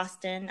in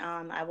Boston.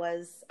 I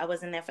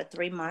was in there for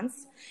 3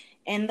 months,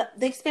 and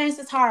the experience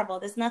is horrible.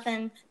 There's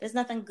nothing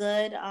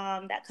good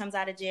that comes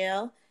out of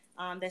jail.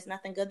 There's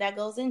nothing good that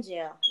goes in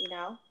jail.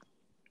 You're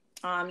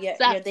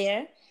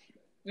there.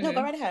 No,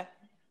 go right ahead.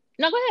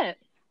 No, go ahead.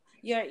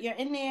 You're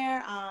in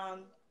there.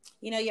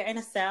 You're in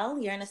a cell.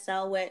 You're in a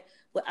cell with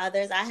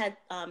others. I had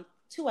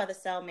 2 other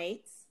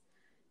cellmates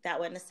that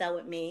were in the cell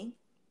with me.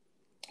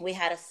 We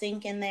had a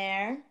sink in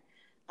there.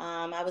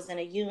 I was in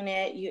a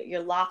unit.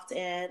 You're locked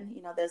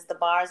in. There's the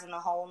bars and the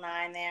whole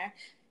 9 there.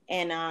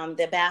 And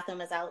the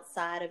bathroom is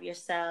outside of your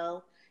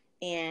cell,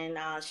 and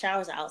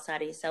showers are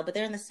outside of your cell. But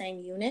they're in the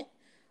same unit.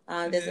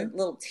 There's a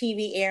little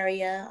TV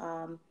area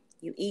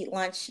You eat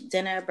lunch,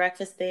 dinner,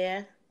 breakfast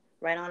there,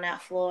 right on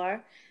that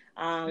floor.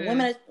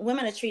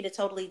 Women are treated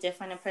totally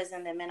different in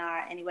prison than men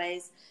are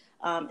anyways,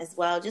 as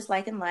well, just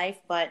like in life.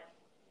 But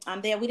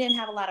there, we didn't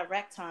have a lot of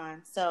rec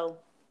time. So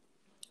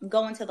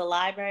going to the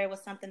library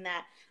was something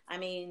that, I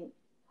mean,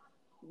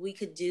 we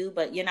could do,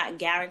 but you're not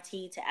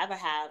guaranteed to ever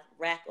have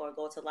rec or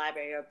go to the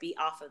library or be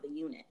off of the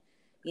unit.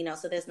 You know,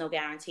 so there's no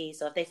guarantee.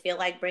 So if they feel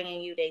like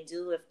bringing you, they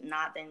do. If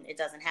not, then it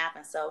doesn't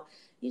happen. So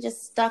you're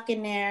just stuck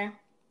in there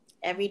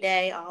every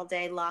day, all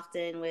day, locked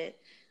in with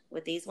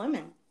these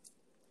women.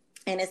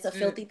 And it's a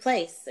filthy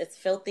place. It's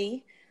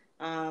filthy.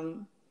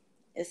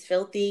 It's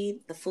filthy.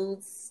 The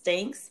food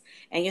stinks.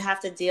 And you have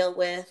to deal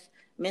with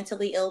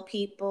mentally ill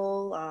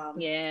people.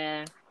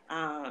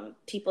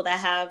 People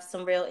that have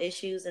some real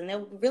issues. And there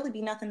will really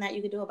be nothing that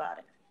you could do about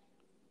it.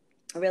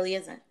 It really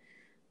isn't.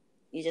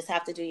 You just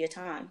have to do your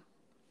time.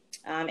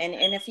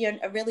 And if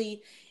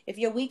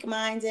you're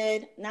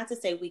weak-minded, not to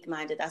say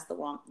weak-minded, that's the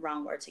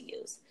wrong word to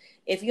use.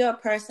 If you're a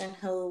person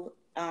who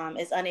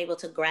is unable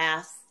to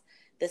grasp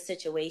the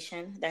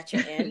situation that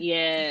you're in,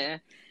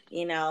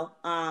 you know,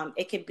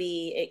 it could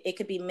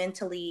be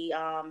mentally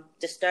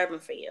disturbing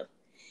for you.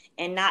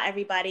 And not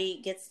everyone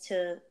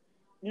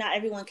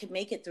can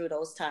make it through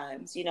those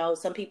times. You know,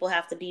 some people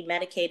have to be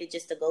medicated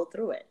just to go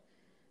through it.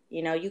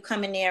 You know, you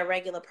come in there a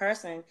regular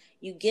person,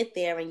 you get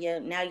there and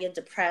you're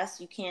depressed.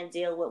 You can't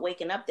deal with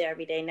waking up there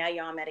every day. Now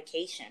you're on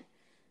medication.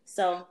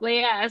 So, well,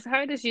 yeah, I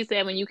heard that you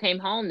said when you came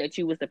home that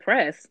you was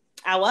depressed.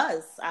 I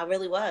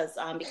really was,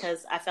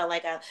 because I felt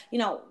like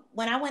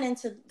when I went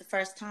into the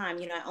first time,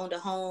 you know, I owned a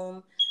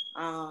home,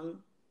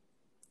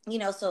 you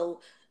know,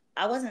 so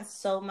I wasn't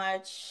so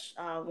much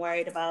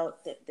worried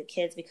about the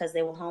kids because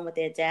they were home with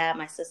their dad.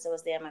 My sister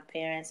was there, my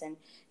parents, and,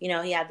 you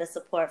know, he had the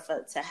support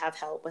to have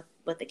help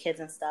with the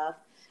kids and stuff.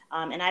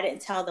 And I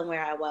didn't tell them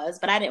where I was,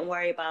 but I didn't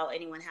worry about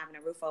anyone having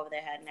a roof over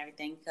their head and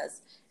everything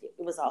because it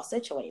was all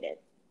situated.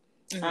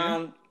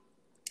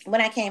 When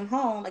I came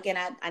home, again,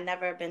 I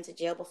never been to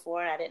jail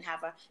before. I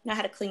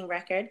had a clean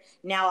record.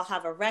 Now I'll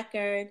have a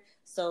record.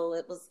 So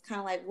it was kind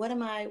of like, what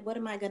am I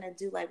going to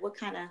do? Like, what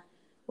kind of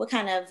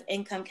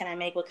income can I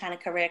make? What kind of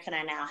career can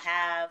I now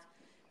have?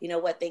 You know,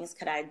 what things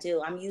could I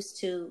do? I'm used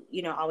to,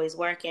 you know, always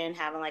working,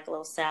 having like a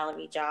little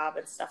salary job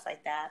and stuff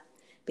like that,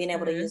 being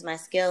able to use my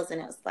skills.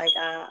 And it was like,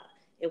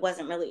 it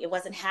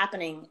wasn't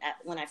happening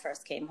when I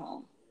first came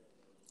home,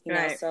 you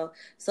know?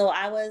 So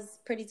I was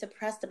pretty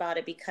depressed about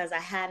it because I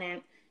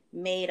hadn't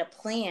made a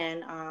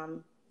plan,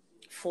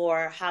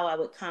 for how I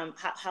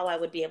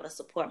would be able to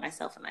support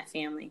myself and my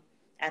family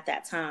at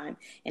that time.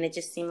 And it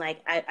just seemed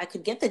like I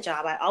could get the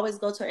job. I always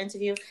go to an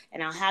interview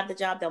and I'll have the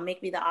job. They'll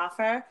make me the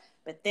offer,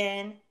 but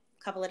then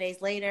a couple of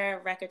days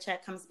later, record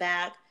check comes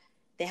back.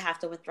 They have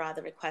to withdraw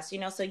the request, you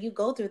know? So you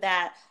go through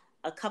that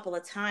a couple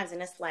of times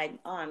and it's like,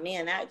 oh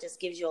man, that just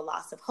gives you a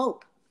loss of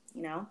hope,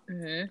 you know?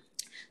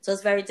 So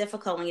it's very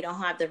difficult when you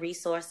don't have the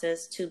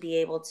resources to be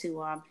able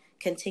to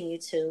continue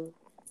to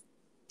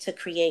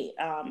create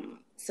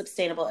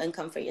sustainable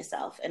income for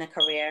yourself in a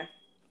career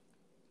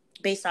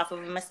based off of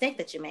a mistake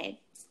that you made.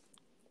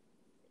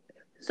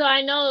 So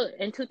I know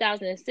in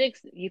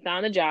 2006 you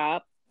found a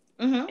job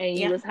and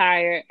you was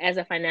hired as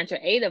a financial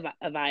aid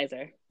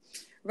advisor.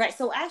 Right.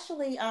 So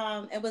actually,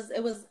 it was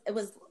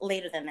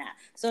later than that.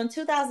 So in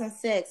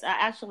 2006,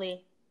 I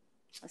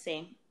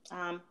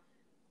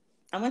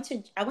went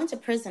to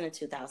prison in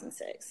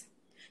 2006.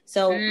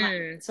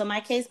 So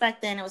my case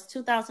back then, it was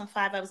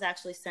 2005. I was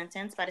actually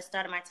sentenced, but I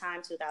started my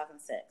time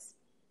 2006.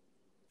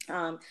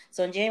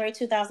 So in January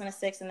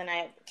 2006, and then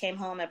I came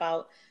home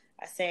about,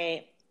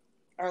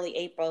 early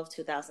April of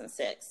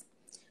 2006.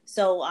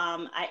 So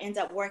I ended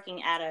up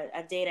working at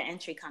a data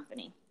entry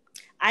company.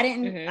 I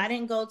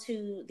didn't go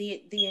to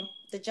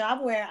the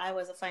job where I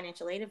was a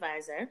financial aid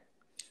advisor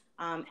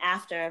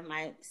after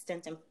my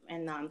stint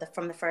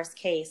from the first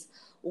case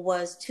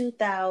was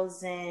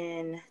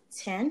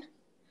 2010.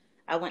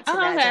 I went to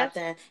that job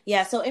then.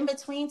 Yeah, so in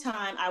between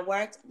time, I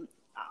worked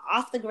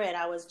off the grid.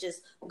 I was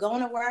just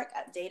going to work,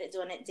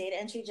 doing a data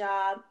entry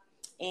job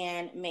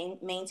and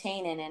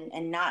maintaining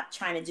and not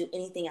trying to do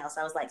anything else.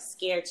 I was like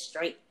scared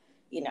straight,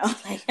 you know.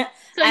 Like,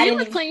 so you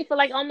was clean for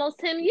like almost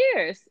 10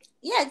 years.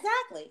 Yeah,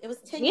 exactly. It was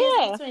 10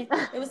 years between.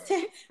 It was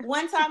 10.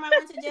 One time I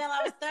went to jail,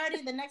 I was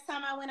 30. The next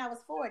time I went, I was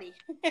 40.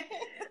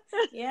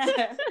 Yeah,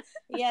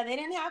 they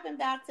didn't happen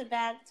back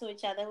to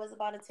each other. It was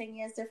about a 10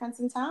 years difference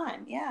in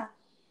time. Yeah.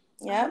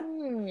 Yep.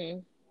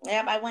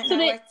 Yep. I went and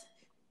worked.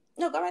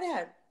 No, go right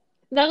ahead.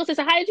 No,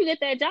 so how did you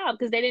get that job?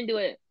 Because they didn't do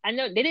it. I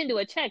know they didn't do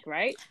a check,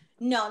 right?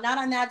 No, not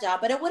on that job,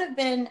 but it would have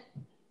been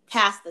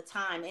past the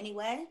time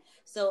anyway.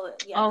 So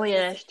yeah. Oh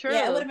yeah, that's true.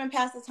 Yeah, it would have been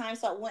past the time,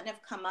 so it wouldn't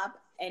have come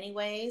up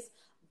anyways.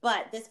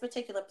 But this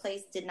particular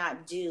place did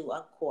not do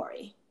a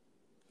query.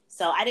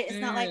 So I didn't. It's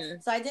not like.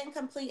 So I didn't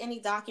complete any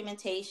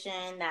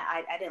documentation.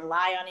 That I didn't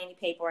lie on any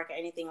paperwork or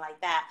anything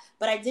like that.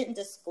 But I didn't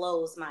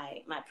disclose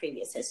my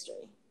previous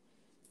history.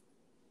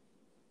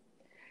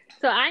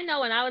 So I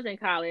know when I was in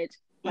college,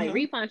 like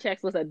refund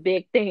checks was a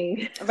big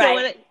thing.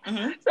 Right.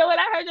 So when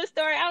I heard this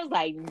story, I was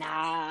like,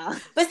 nah.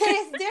 But see,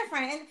 it's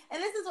different,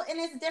 and this is what, and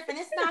it's different.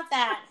 It's not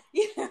that,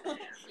 you know.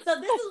 So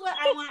this is what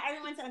I want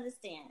everyone to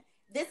understand.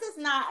 This is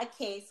not a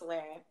case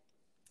where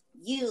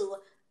you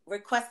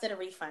requested a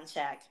refund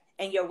check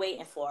and you're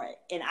waiting for it,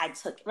 and I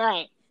took it.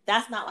 Right.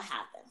 That's not what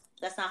happened.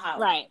 That's not how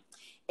it right.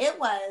 went. It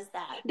was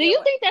that. Do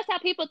you think that's how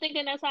people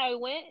thinking that's how it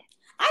went?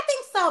 I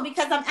think so,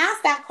 because I'm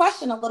asked that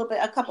question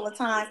a couple of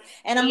times,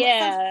 and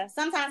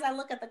sometimes I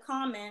look at the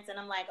comments and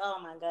I'm like, oh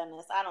my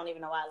goodness, I don't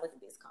even know why I look at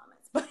these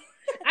comments. But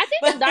I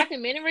think the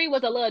documentary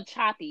was a little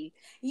choppy.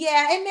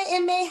 Yeah,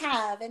 it may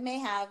have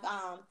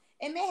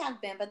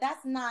been, but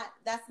that's not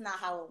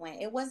how it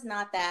went. It was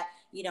not that,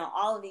 you know,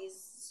 all of these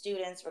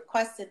students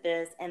requested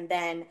this and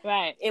then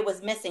it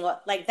was missing.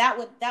 Like that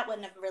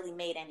wouldn't have really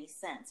made any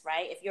sense,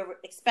 right? If you're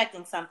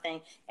expecting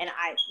something, and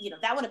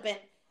that would have been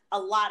a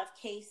lot of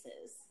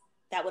cases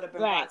that would have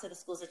been brought to the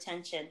school's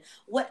attention.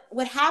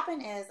 What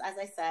happened is, as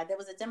I said, there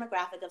was a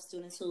demographic of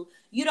students who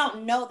you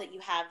don't know that you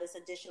have this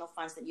additional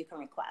funds that you can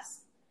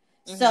request.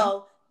 Mm-hmm.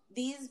 So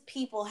these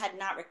people had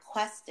not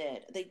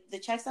requested, the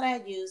checks that I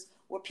had used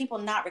were people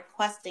not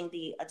requesting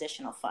the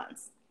additional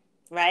funds,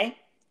 right?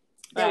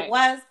 There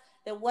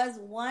was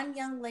one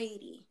young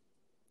lady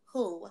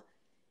who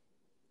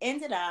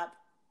ended up,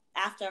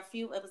 after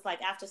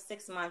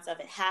 6 months of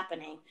it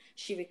happening,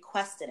 she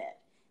requested it.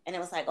 And it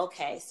was like,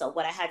 okay, so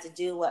what I had to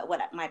do,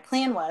 what my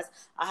plan was,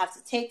 I'll have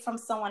to take from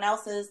someone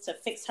else's to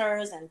fix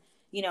hers and,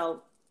 you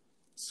know,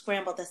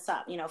 scramble this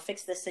up, you know,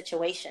 fix this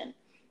situation.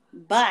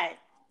 But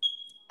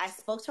I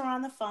spoke to her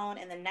on the phone,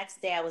 and the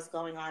next day I was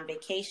going on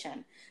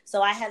vacation.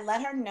 So I had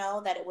let her know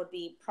that it would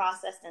be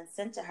processed and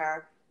sent to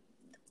her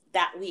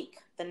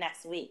the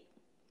next week.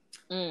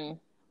 Mm.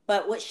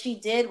 But what she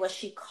did was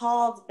she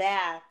called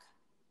back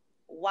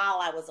while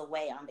I was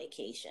away on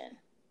vacation.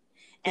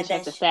 And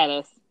then the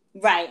status.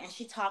 Right, and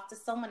she talked to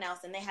someone else,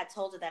 and they had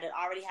told her that it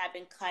already had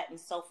been cut and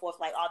so forth,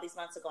 like all these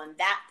months ago, and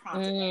that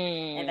prompted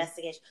an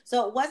investigation.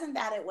 So it wasn't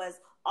that it was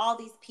all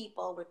these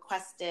people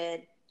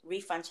requested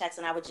refund checks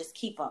and I would just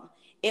keep them.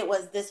 It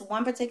was this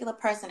one particular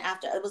person,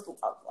 after it was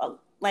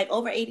like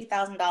over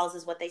 $80,000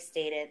 is what they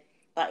stated,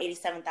 about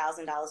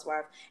 $87,000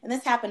 worth, and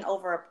this happened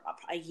over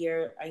a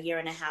year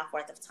and a half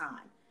worth of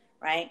time,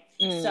 right?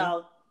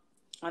 So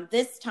on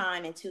this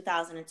time in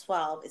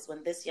 2012 is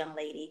when this young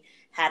lady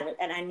had it,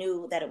 and I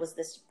knew that it was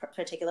this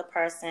particular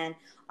person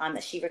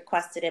that she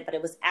requested it, but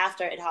it was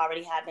after it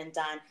already had been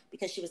done,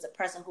 because she was a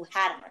person who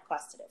hadn't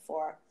requested it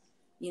for,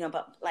 you know,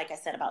 but like I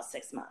said, about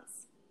 6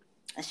 months.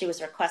 And she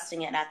was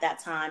requesting it, and at that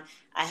time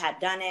I had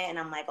done it, and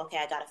I'm like, okay,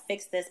 I got to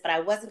fix this, but I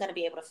wasn't going to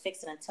be able to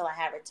fix it until I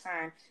had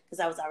returned, because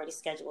I was already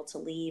scheduled to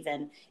leave,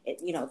 and it,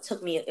 you know,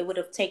 it would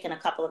have taken a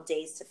couple of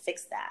days to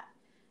fix that,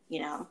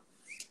 you know.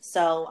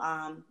 So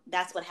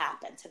that's what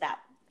happened to that.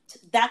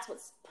 That's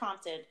what's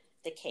prompted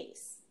the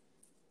case.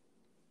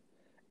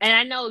 And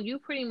I know you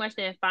pretty much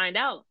didn't find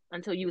out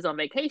until you was on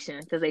vacation,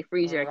 because they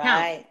freeze your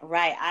account.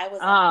 Right. I was.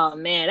 Oh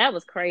man, that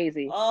was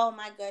crazy. Oh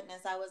my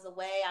goodness, I was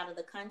away out of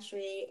the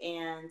country,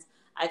 and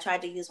I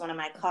tried to use one of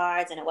my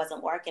cards, and it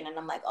wasn't working. And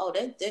I'm like, oh,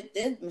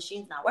 this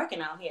machine's not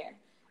working out here.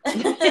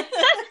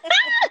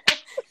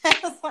 I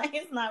was like,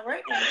 it's not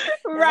working,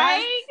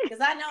 right? Because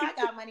I know I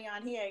got money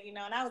on here, you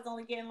know, and I was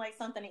only getting like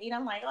something to eat.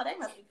 I'm like, oh, they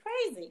must be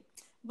crazy.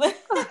 But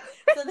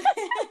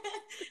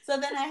so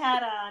then I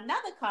had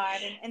another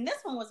card, and this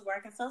one was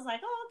working. So I was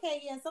like, oh,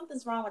 okay, yeah,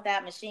 something's wrong with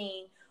that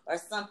machine or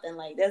something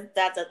like this.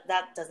 That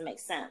doesn't make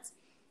sense.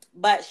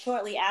 But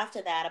shortly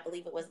after that, I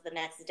believe it was the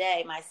next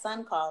day, my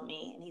son called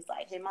me, and he's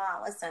like, hey,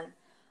 Mom, listen,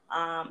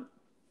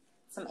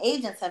 some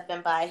agents have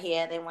been by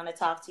here. They want to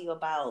talk to you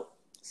about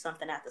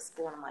something at the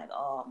school. And I'm like,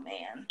 oh,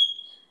 man.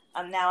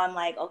 Now I'm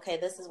like, okay,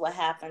 this is what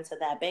happened to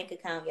that bank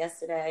account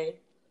yesterday.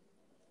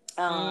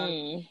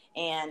 And,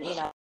 you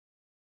know,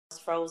 it was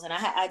frozen.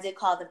 I did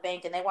call the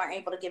bank, and they weren't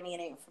able to give me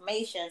any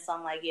information. So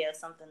I'm like, yeah,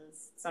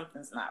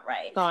 something's not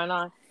right. Going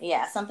on.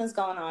 Yeah, something's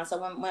going on. So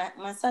when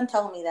my son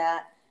told me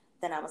that,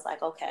 then I was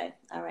like, okay,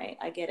 all right,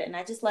 I get it. And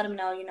I just let him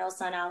know, you know,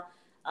 son, I'll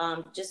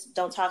just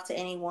don't talk to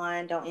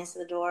anyone. Don't answer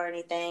the door or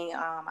anything.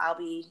 I'll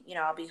be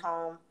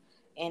home,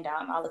 and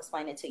I'll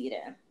explain it to you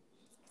then.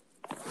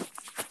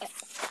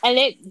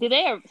 And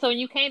so when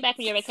you came back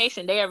from your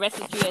vacation, they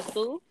arrested you at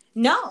school?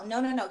 No,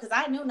 because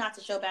I knew not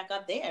to show back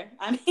up there.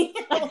 I mean,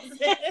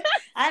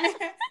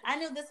 I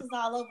knew this was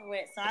all over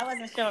with, so I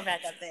wasn't showing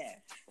back up there.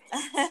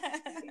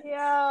 Yo,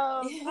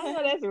 I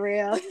know that's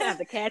real. You have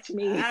to catch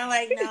me. I'm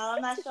like, no,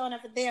 I'm not showing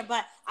up there.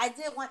 But I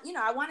did want, you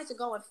know, I wanted to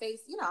go and face,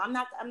 you know, I'm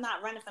not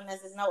running from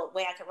this. There's no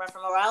way I could run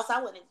from it, or else I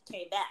wouldn't have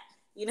came back.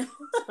 You know,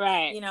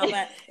 right? You know,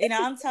 but you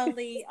know, I'm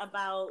totally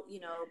about, you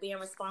know, being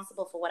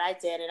responsible for what I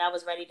did, and I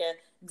was ready to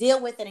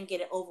deal with it and get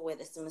it over with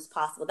as soon as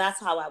possible. That's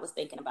how I was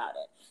thinking about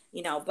it,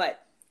 you know.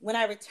 But when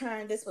I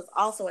returned, this was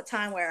also a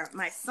time where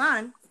my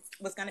son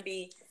was going to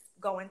be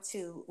going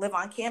to live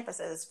on campus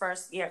at his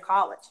first year of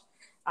college.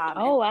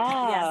 Oh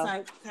wow!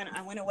 Yeah, so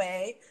I went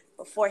away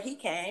before he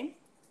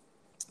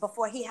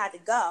had to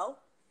go,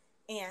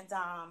 and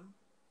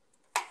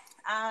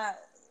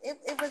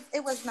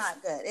it was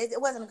not good. It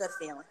wasn't a good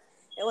feeling.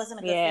 It wasn't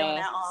a good feeling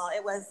at all.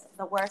 It was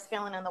the worst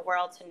feeling in the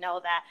world to know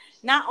that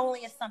not only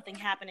is something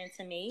happening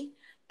to me,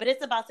 but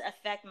it's about to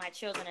affect my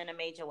children in a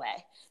major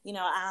way. You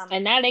know,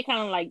 and now they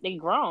kind of like they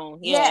grown.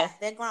 Yeah,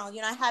 they're grown.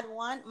 You know, I had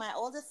my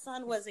oldest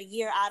son was a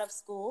year out of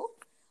school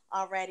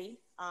already,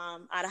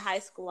 out of high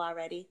school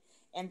already.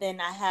 And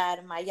then I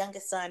had my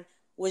youngest son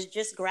was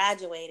just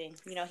graduating.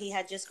 You know, he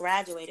had just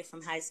graduated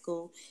from high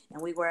school,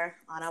 and we were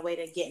on our way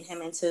to getting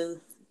him into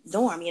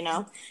dorm. You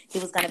know, he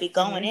was going to be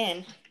going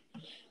in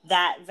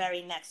that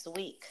very next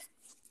week.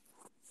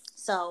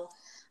 So,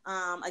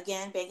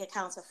 again, bank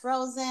accounts are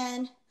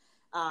frozen.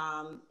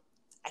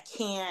 I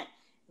can't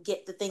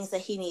get the things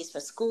that he needs for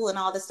school and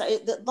all this stuff.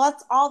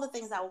 That's all the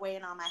things that were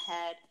weighing on my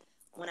head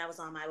when I was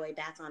on my way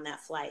back on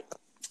that flight.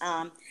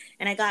 And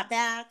I got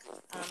back.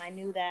 I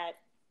knew that,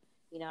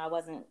 you know, I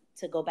wasn't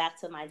to go back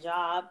to my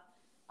job.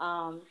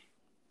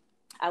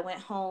 I went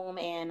home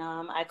and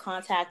I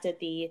contacted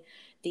the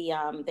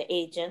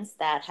agents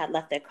that had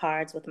left their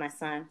cards with my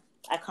son.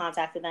 I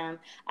contacted them.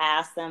 I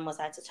asked them, was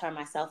I to turn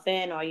myself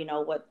in, or, you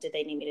know, what did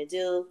they need me to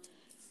do?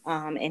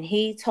 And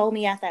he told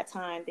me at that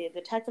time, the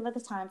detective at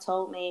the time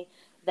told me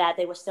that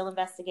they were still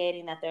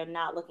investigating, that they're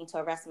not looking to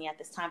arrest me at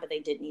this time, but they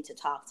did need to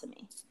talk to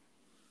me.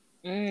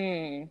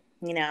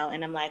 You know,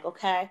 and I'm like,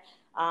 okay.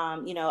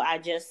 You know, I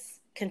just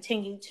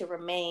continued to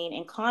remain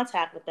in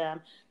contact with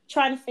them,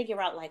 trying to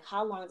figure out, like,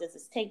 how long does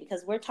this take?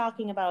 Because we're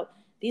talking about,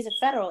 these are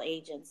federal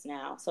agents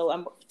now. So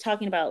I'm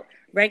talking about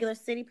regular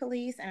city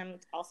police, and I'm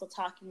also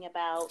talking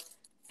about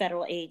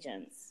federal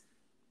agents.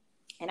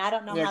 And I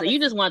don't know how. So you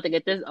just wanted to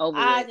get this over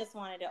with. I just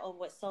wanted it over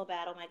with so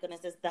bad. Oh my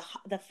goodness. It's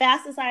the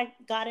fastest I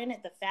got in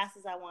it, the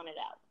fastest I wanted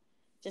out.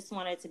 Just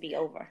wanted it to be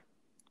over.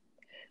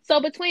 So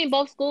between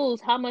both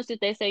schools, how much did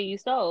they say you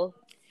stole?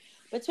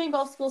 Between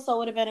both schools, so it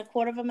would have been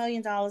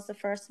 $250,000 the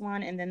first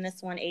one, and then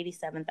this one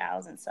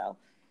 $87,000. So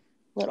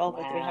a little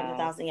over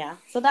 $300,000. Yeah.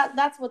 So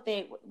that's what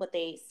they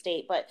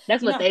state. But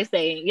that's what they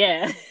say.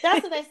 Yeah.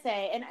 That's what they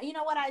say. And you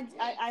know what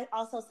I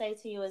also say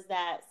to you is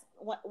that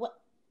what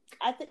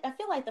I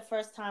feel like the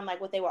first time,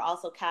 like, what they were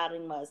also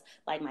counting was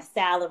like my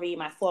salary,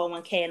 my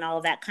 401k, and all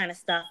of that kind of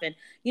stuff. And,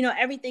 you know,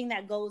 everything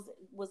that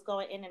was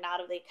going in and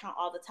out of the account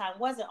all the time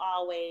wasn't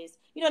always,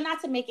 you know,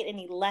 not to make it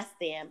any less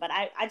than, but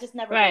I just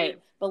never really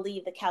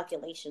believed the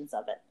calculations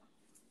of it.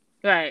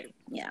 Right.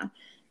 Yeah.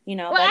 You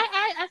know, well,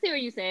 I see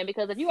what you're saying,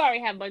 because if you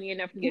already have money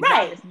enough from your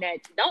job, it's net,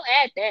 don't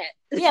add that.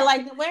 Yeah,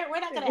 like we're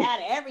not going to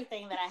add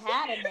everything that I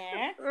had in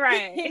there.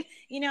 Right.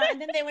 You know,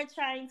 and then they were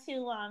trying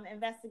to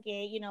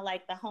investigate, you know,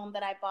 like the home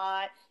that I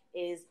bought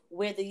is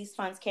where these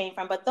funds came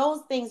from. But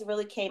those things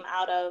really came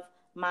out of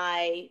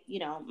my, you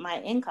know, my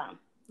income,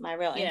 my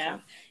real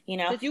income, you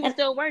know. Because you were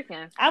still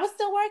working. I was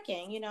still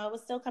working, you know, it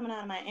was still coming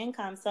out of my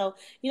income. So,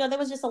 you know, there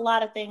was just a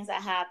lot of things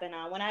that happened.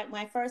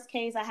 My first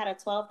case, I had a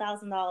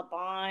 $12,000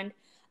 bond.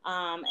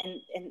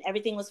 And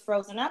everything was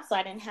frozen up, so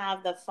I didn't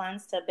have the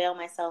funds to bail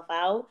myself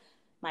out.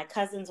 My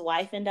cousin's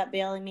wife ended up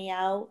bailing me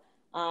out.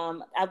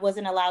 I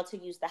wasn't allowed to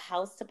use the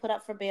house to put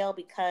up for bail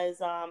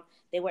because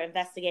they were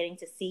investigating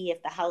to see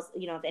if the house,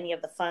 you know, if any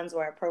of the funds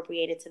were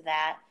appropriated to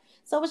that.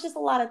 So it was just a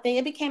lot of things.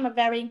 It became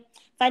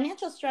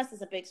financial stress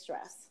is a big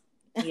stress.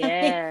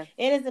 Yeah.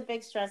 It is a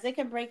big stress. It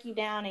can break you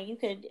down, and you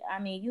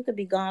could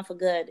be gone for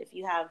good if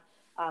you have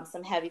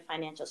some heavy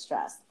financial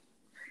stress.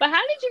 But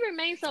how did you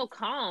remain so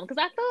calm? Because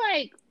I feel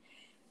like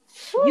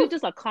you're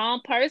just a calm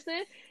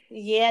person.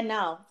 Yeah,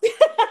 no.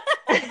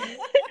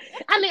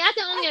 I mean, I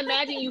can only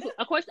imagine you.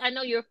 Of course, I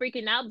know you're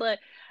freaking out, but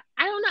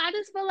I don't know. I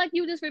just feel like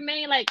you just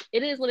remain like,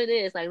 it is what it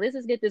is. Like, let's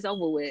just get this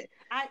over with.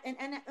 And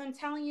I'm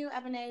telling you,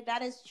 Ebony,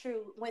 that is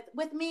true.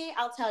 With me,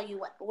 I'll tell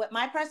you what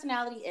my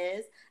personality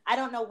is. I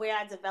don't know where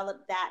I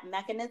developed that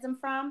mechanism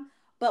from,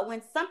 but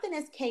when something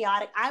is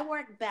chaotic, I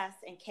work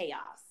best in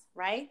chaos.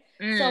 Right?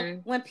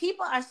 So when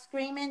people are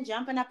screaming,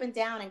 jumping up and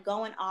down and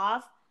going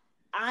off,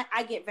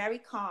 I get very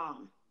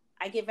calm.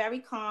 I get very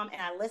calm,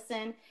 and I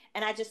listen,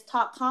 and I just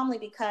talk calmly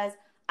because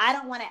I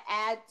don't want to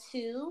add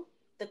to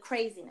the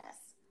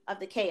craziness of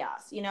the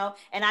chaos, you know?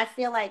 And I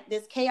feel like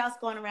there's chaos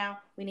going around.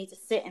 We need to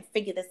sit and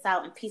figure this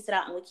out and piece it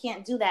out. And we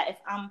can't do that if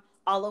I'm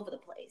all over the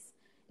place.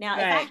 Now,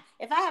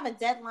 if I have a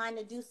deadline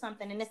to do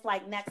something and it's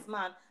like next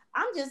month,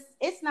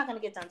 it's not going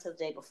to get done till the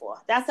day before.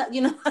 That's how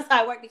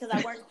I work, because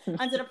I work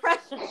under the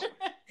pressure.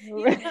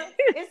 You know,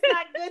 it's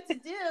not good to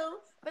do,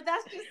 but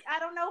that's just, I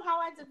don't know how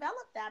I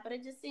developed that, but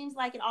it just seems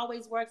like it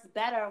always works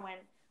better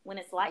when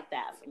it's like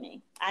that for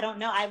me. I don't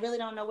know. I really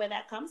don't know where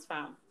that comes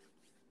from.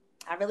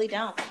 I really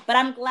don't. But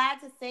I'm glad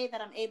to say that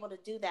I'm able to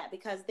do that,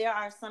 because there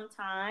are some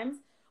times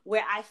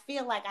where I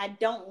feel like I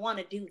don't want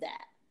to do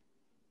that.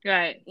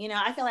 Right. You know,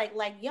 I feel like,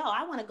 yo,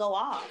 I want to go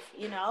off,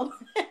 you know,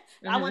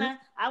 I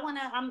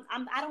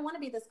don't want to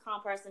be this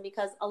calm person,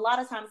 because a lot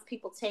of times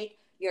people take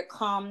your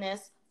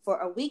calmness for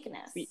a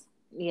weakness.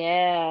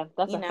 Yeah,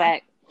 that's a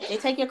fact. They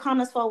take your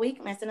calmness for a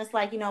weakness. And it's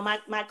like, you know,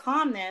 my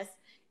calmness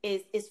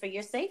is for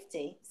your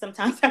safety.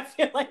 Sometimes I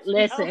feel like,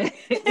 listen,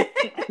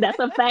 that's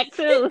a fact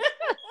too.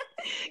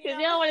 Because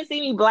you don't want to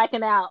see me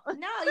blacking out.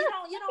 No,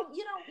 you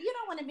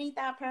don't want to meet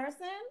that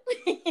person.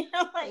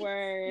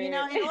 Word.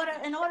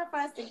 In order for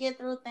us to get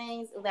through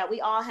things, that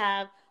we all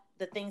have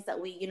the things that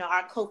we,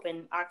 our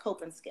coping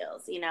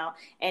skills,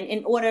 and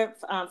in order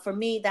for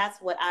me, that's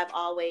what I've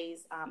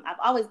always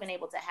been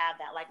able to have,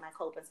 that, like, my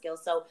coping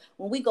skills. So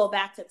when we go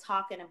back to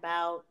talking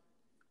about,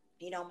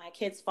 my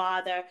kid's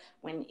father,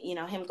 when,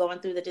 him going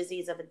through the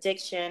disease of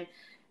addiction,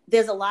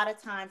 there's a lot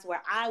of times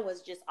where I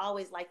was just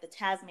always like the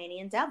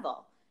Tasmanian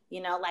devil,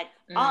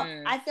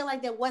 I feel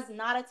like there was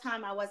not a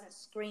time I wasn't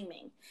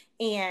screaming.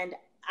 And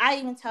I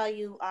even tell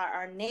you,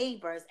 our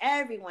neighbors,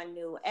 everyone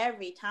knew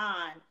every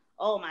time.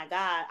 Oh my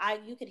God,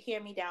 you could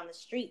hear me down the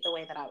street the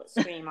way that I would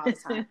scream all the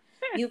time.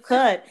 You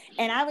could.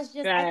 And I was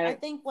just, right. I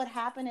think what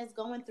happened is,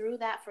 going through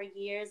that for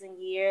years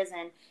and years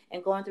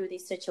and going through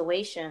these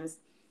situations,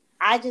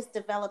 I just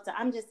developed,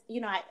 I'm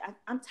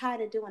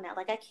tired of doing that.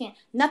 Like, I can't,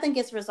 nothing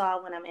gets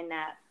resolved when I'm in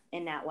that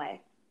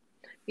way.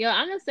 Yo,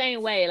 I'm the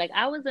same way. Like,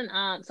 I was in,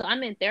 so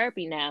I'm in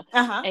therapy now.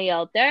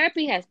 And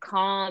therapy has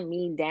calmed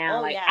me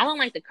down. Yes. I don't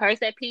like to curse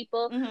at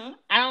people. Mm-hmm.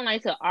 I don't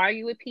like to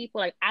argue with people.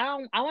 Like, I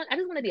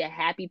just want to be a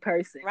happy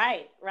person.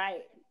 Right.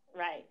 Therapy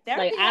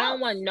helps. I don't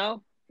want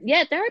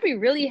therapy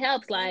really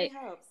helps. It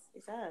helps.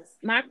 It does.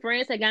 My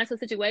friends had gotten into a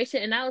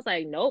situation and I was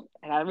like, nope,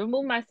 I gotta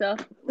remove myself.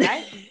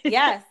 Right?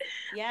 Yes.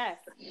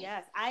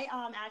 I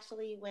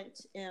actually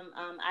went,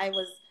 I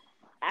was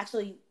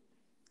actually,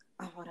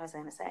 what was I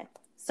going to say?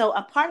 So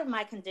a part of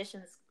my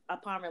conditions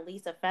upon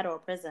release of federal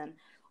prison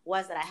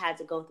was that I had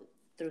to go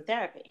through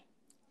therapy.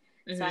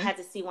 Mm-hmm. So I had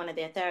to see one of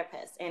their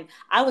therapists. And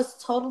I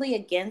was totally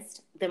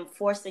against them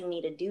forcing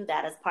me to do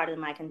that as part of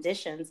my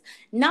conditions.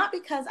 Not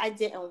because I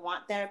didn't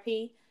want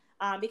therapy,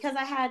 because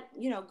I had,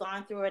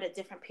 gone through it at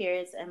different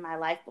periods in my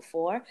life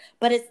before.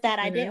 But it's that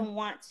I didn't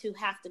want to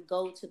have to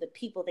go to the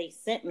people they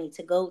sent me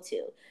to go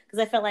to. Because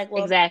I felt like,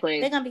 well,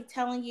 exactly. They're going to be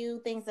telling you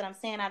things that I'm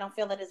saying. I don't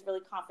feel that it's really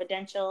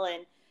confidential.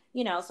 And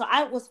so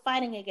I was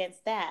fighting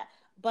against that.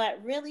 But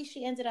really,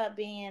 she ended up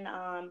being,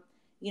 a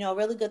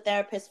really good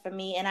therapist for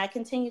me. And I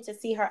continued to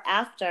see her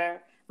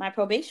after my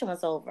probation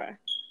was over.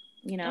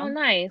 Oh,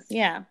 nice.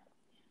 Yeah,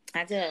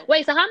 I did.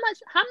 Wait, so how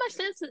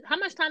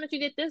much time did you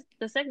get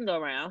the second go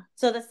round?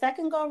 So the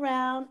second go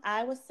round,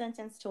 I was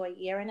sentenced to 1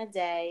 year and a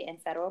day in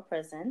federal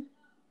prison.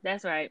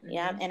 That's right. Mm-hmm.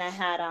 Yeah, and I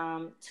had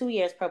 2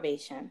 years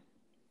probation.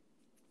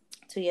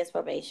 2 years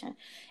probation.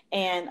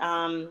 And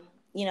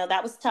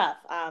that was tough.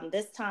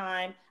 This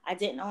time, I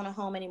didn't own a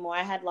home anymore.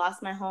 I had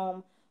lost my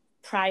home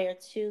prior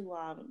to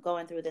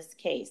going through this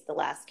case, the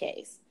last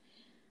case.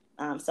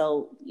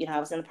 So, I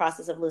was in the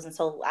process of losing.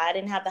 So I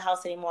didn't have the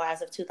house anymore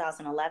as of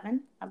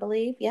 2011, I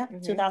believe. Yeah,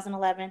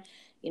 2011.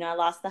 I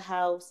lost the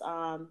house.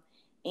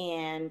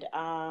 And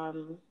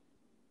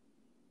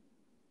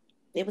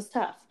it was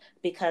tough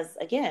because,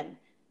 again,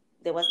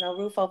 there was no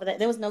roof over there.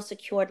 There was no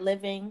secured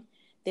living.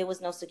 There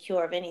was no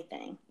secure of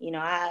anything.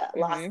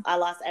 I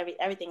lost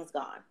everything's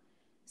gone.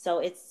 So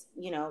it's,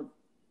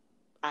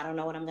 I don't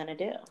know what I'm going to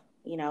do.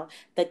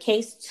 The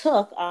case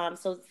took,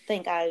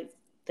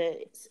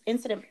 the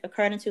incident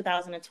occurred in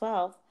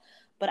 2012,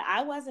 but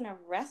I wasn't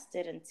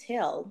arrested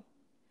until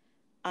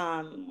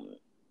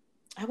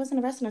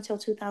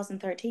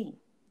 2013.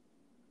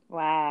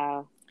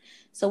 Wow.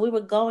 So we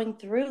were going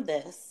through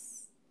this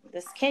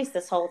case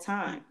this whole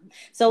time.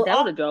 So that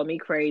would have drove me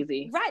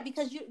crazy. Right,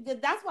 because this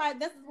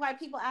is why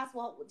people ask,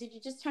 well, did you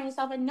just turn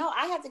yourself in? No,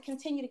 I had to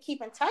continue to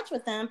keep in touch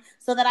with them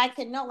so that I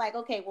could know, like,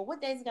 okay, well, what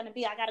day is it going to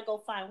be? I got to go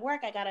find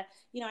work. I got to,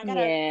 take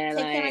care of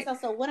myself.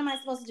 So what am I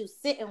supposed to do?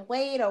 Sit and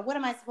wait? Or what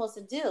am I supposed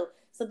to do?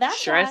 So that's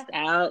stressed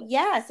out.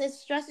 Yes, it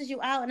stresses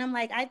you out. And I'm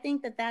like, I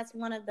think that's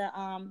one of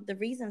the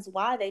reasons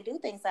why they do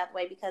things that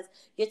way, because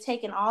you're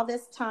taking all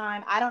this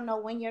time. I don't know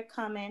when you're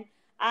coming.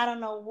 I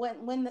don't know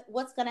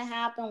what's going to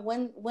happen.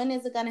 When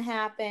is it going to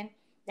happen?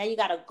 Now you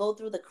got to go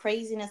through the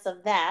craziness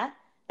of that.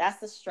 That's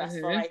the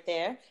stressful right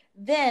there.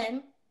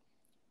 Then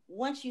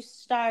once you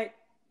start,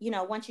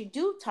 once you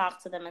do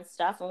talk to them and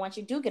stuff, and once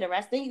you do get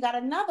arrested, then you got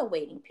another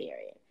waiting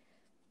period.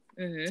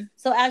 Mm-hmm.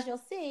 So as you'll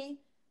see,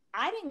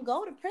 I didn't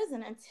go to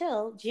prison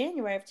until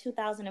January of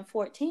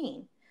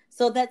 2014.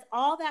 So that's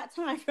all that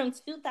time from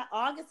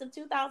August of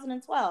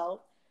 2012.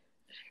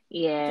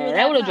 Yeah,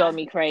 that would have drove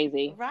me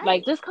crazy. Right?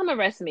 Like, just come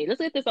arrest me. Let's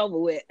get this over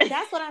with.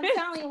 That's what I'm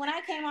telling you. When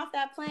I came off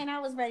that plane, I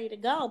was ready to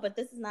go. But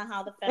this is not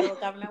how the federal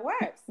government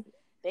works.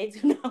 They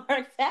do not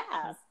work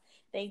fast.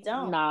 They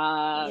don't.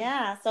 Nah.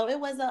 Yeah. So it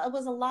was a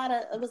lot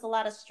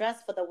of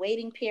stress for the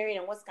waiting period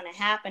and what's going to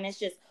happen. It's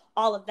just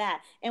all of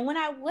that. And when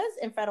I was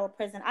in federal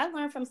prison, I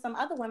learned from some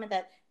other women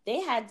that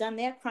they had done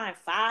their crime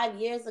 5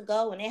 years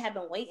ago and they had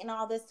been waiting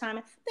all this time.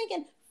 I'm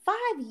thinking, 5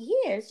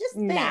 years? Just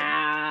think.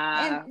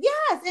 Nah. And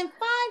yes, in 5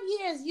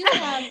 years you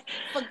have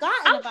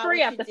forgotten about I'm free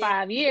what after you did.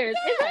 5 years.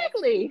 Yes.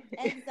 Exactly.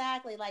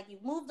 Exactly. Like, you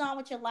moved on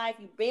with your life.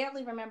 You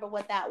barely remember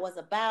what that was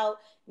about.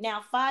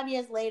 Now, 5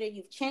 years later,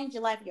 you've changed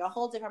your life. You're a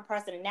whole different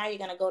person, and now you're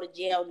going to go to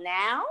jail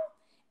now?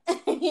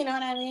 You know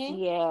what I mean?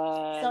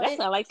 Yeah. So that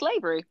sounds like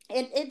slavery.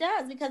 It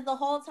does, because the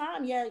whole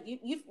time,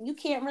 you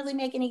can't really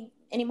make any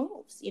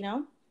moves,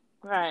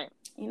 Right.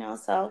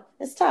 So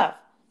it's tough.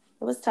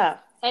 It was tough.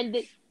 And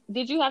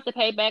did you have to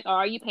pay back, or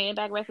are you paying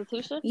back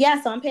restitution?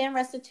 Yeah, so I'm paying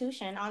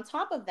restitution. On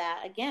top of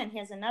that, again,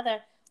 here's another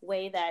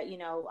way that,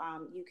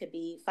 you could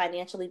be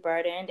financially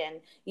burdened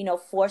and,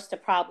 forced to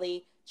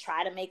probably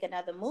try to make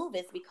another move,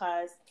 is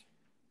because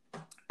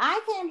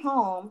I came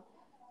home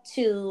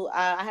to,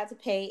 I had to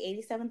pay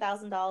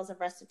 $87,000 of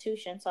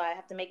restitution. So I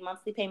have to make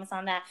monthly payments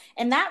on that.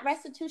 And that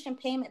restitution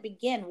payment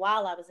began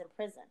while I was in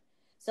prison.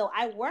 So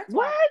I worked.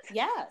 What?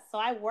 So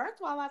I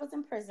worked while I was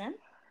in prison,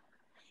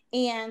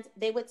 and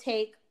they would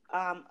take,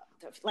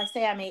 like,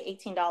 say I made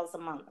 $18 a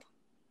month,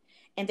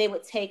 and they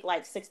would take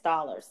like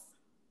 $6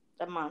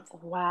 a month.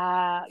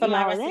 Wow. For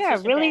my restitution they're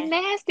really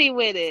payment. nasty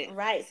with it.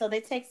 Right. So they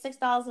take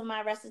 $6 of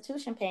my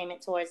restitution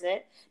payment towards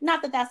it.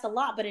 Not that that's a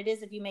lot, but it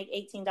is if you make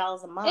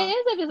 $18 a month. It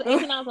is if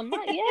it's $18 a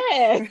month.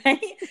 Yeah.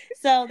 Right.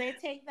 So they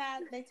take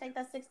that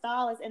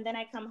 $6, and then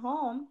I come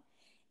home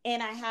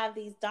and I have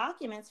these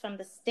documents from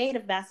the state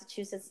of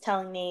Massachusetts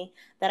telling me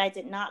that I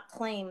did not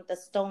claim the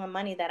stolen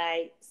money that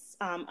I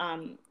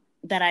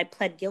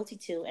pled guilty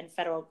to in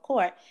federal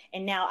court,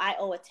 and now I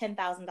owe a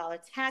 $10,000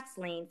 tax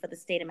lien for the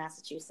state of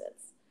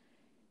Massachusetts.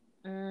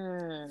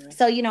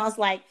 So, it's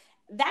like,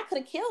 that could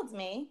have killed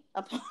me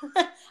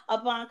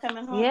upon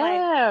coming home.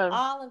 Yeah. Like,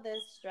 all of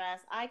this stress,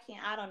 I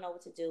don't know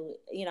what to do.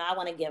 I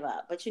want to give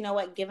up. But you know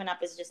what? Giving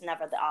up is just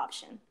never the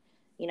option.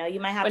 You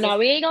might have No,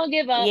 we ain't going to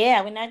give up.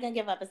 Yeah, we're not going to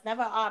give up. It's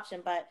never an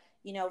option, but,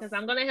 because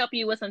I'm going to help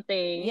you with some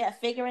things. Yeah,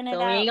 figuring it out.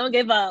 So we ain't going to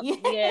give up.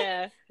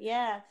 Yeah.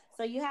 Yeah.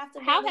 So you have to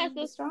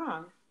be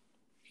strong.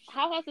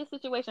 How has this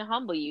situation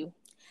humbled you?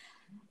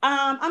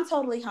 I'm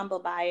totally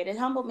humbled by it. It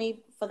humbled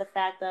me for the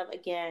fact of,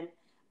 again,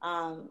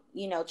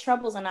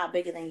 troubles are not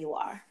bigger than you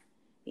are.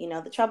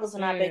 The troubles are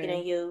not bigger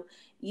than you.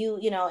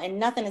 And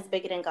nothing is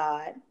bigger than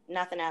God.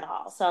 Nothing at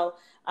all. So,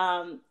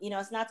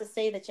 it's not to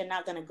say that you're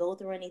not going to go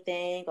through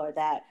anything, or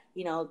that,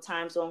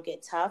 times won't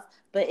get tough,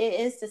 but it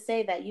is to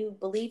say that you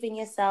believe in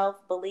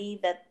yourself,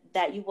 believe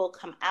that you will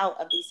come out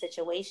of these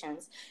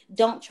situations.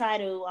 Don't try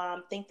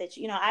to think that,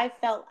 I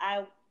felt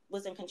I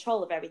was in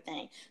control of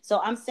everything. So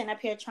I'm sitting up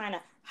here trying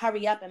to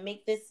hurry up and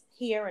make this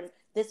here and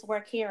this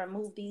work here and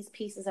move these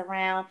pieces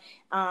around.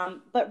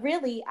 But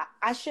really,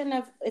 I shouldn't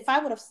have. If I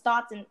would have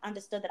stopped and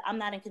understood that I'm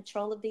not in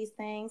control of these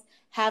things,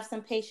 have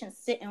some patience,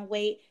 sit and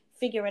wait,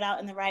 figure it out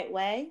in the right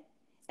way,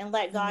 and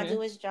let God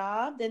do his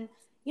job, then,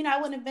 I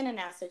wouldn't have been in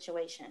that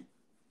situation.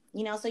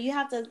 So you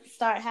have to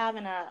start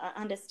having a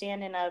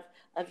understanding of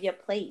your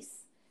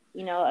place,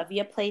 of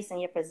your place and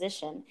your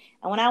position.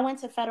 And when I went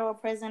to federal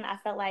prison, I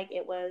felt like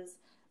it was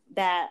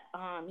that,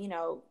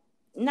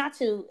 not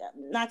to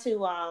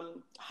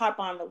harp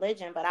on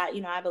religion, but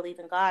I believe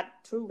in God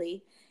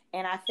truly.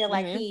 And I feel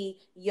like he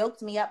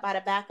yoked me up by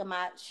the back of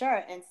my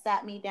shirt and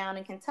sat me down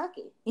in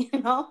Kentucky. He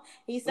sat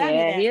me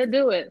there. He'll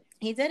do it.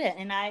 He did it.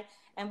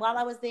 And while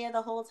I was there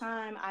the whole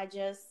time, I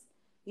just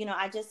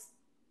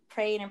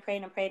prayed and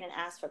prayed and prayed and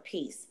asked for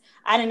peace.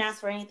 I didn't ask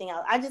for anything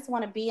else. I just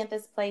want to be in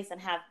this place and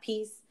have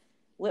peace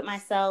with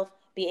myself,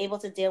 be able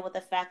to deal with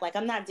the fact, like,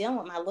 I'm not dealing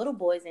with my little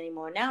boys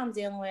anymore. Now I'm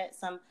dealing with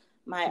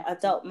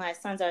my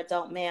sons are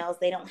adult males.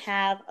 They don't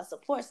have a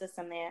support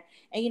system there.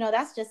 And,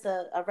 that's just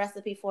a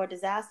recipe for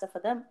disaster for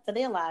them, for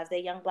their lives. They're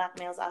young Black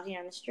males out here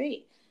in the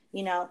street,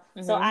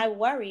 So I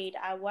worried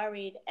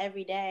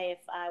every day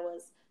if I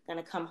was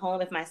going to come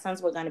home, if my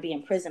sons were going to be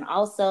in prison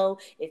also,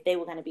 if they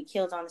were going to be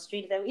killed on the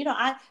street.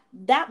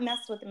 That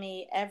messed with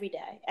me every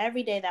day.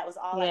 Every day, that was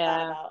all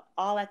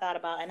I thought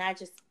about. And I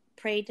just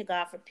prayed to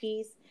God for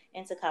peace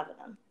and to cover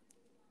them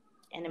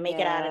and to make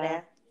it out of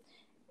there.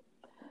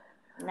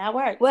 And that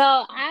worked.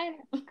 Well,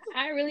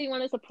 I really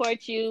want to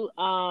support you.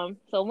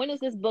 So when is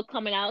this book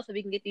coming out so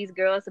we can get these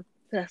girls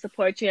to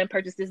support you and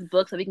purchase this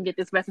book so we can get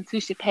this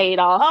restitution paid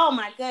off? Oh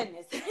my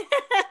goodness.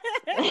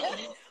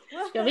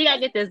 So we got to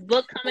get this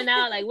book coming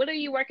out. Like, what are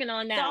you working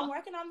on now? So I'm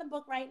working on the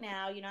book right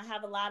now. I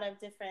have a lot of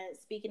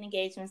different speaking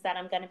engagements that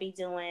I'm going to be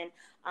doing.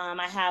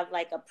 I have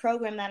like a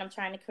program that I'm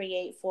trying to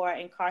create for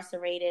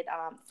incarcerated,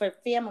 for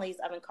families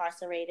of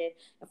incarcerated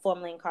and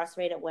formerly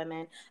incarcerated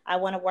women. I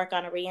want to work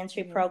on a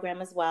reentry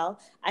program as well.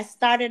 I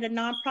started a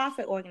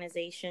nonprofit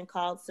organization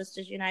called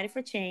Sisters United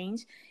for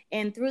Change.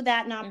 And through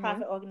that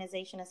nonprofit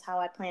organization is how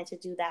I plan to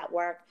do that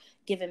work,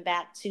 giving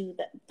back to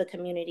the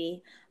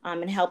community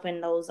and helping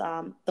those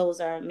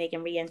are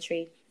making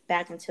reentry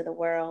back into the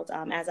world,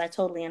 as I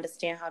totally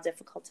understand how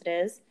difficult it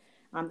is,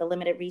 the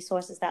limited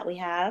resources that we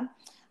have.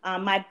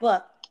 My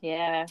book.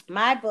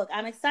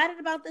 I'm excited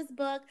about this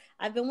book.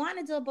 I've been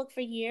wanting to do a book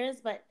for years,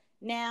 but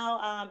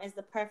now is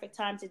the perfect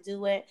time to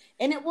do it.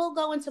 And it will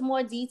go into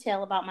more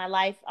detail about my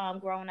life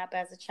growing up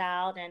as a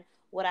child and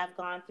what I've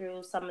gone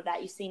through, some of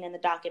that you've seen in the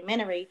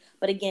documentary,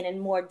 but again, in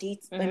more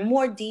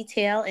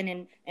detail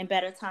and in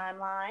better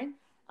timeline.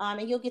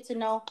 And you'll get to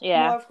know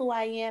more of who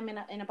I am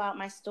and about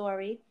my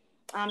story.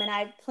 And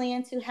I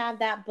plan to have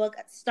that book,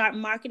 start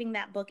marketing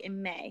that book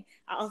in May.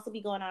 I'll also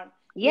be going on.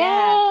 Yay!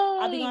 Yeah,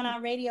 I'll be going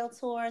on radio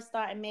tour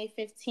starting May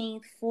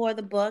 15th for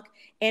the book.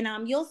 And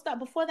you'll start,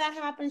 before that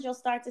happens, you'll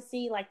start to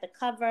see like the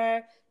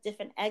cover,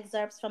 different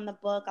excerpts from the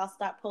book. I'll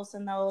start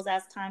posting those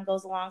as time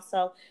goes along.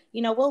 So,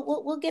 you know,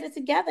 we'll get it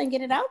together and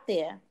get it out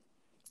there.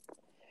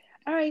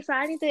 All right, so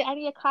I need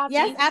a copy.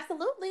 Yes,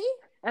 absolutely.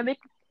 And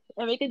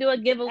we can do a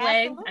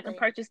giveaway. Absolutely. I can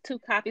purchase 2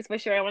 copies for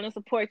sure. I want to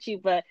support you,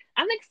 but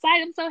I'm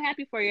excited. I'm so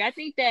happy for you. I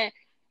think that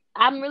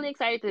I'm really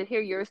excited to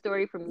hear your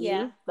story from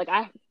you. Like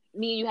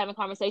me and you having a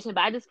conversation,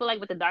 but I just feel like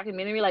with the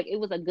documentary, like it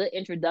was a good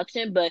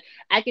introduction, but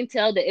I can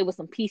tell that it was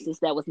some pieces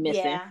that was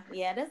missing.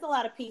 Yeah, there's a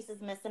lot of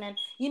pieces missing. And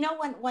you know,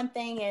 one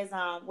thing is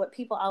what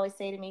people always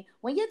say to me,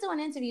 when you're doing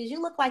interviews,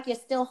 you look like you're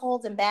still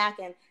holding back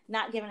and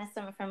not giving us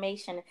some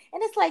information.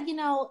 And it's like, you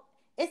know,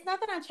 it's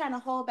not that I'm trying to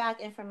hold back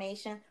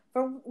information.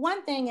 For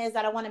one thing is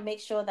that I want to make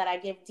sure that I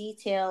give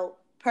detailed,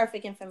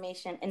 perfect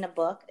information in the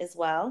book as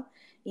well.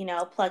 You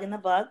know, plug in the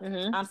book.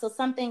 Mm-hmm. So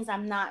some things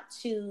I'm not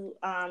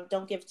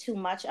don't give too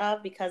much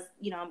of because,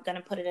 you know, I'm going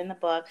to put it in the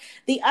book.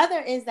 The other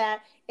is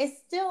that it's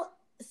still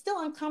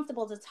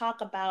uncomfortable to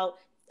talk about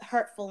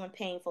hurtful and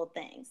painful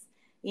things,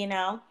 you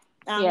know.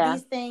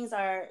 These things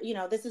are, you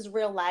know, this is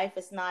real life.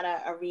 It's not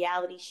a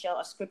reality show,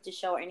 a scripted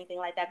show or anything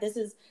like that. This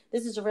is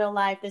real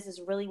life. This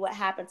is really what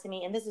happened to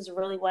me. And this is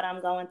really what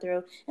I'm going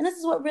through. And this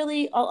is what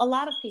really a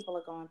lot of people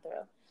are going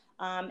through.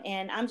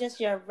 And I'm just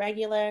your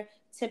regular,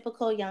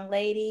 typical young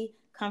lady,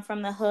 come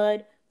from the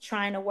hood,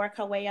 trying to work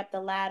her way up the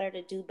ladder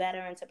to do better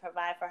and to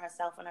provide for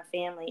herself and her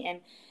family.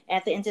 And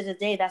at the end of the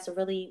day, that's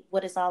really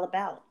what it's all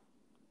about.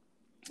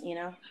 You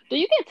know? Do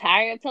you get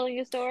tired of telling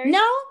your story? No,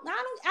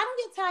 I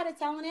don't get tired of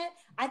telling it.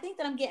 I think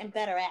that I'm getting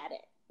better at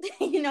it.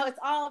 You know, it's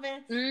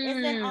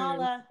been all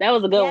that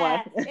was a good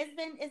one.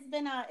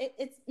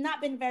 It's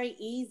not been very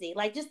easy.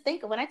 Like, just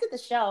think of when I did the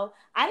show,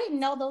 I didn't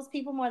know those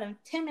people more than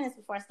 10 minutes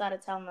before I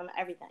started telling them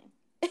everything.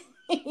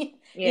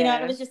 You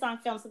know, it was just on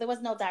film, so there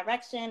was no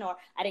direction, or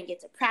I didn't get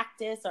to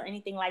practice or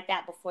anything like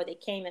that before they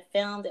came and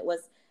filmed. It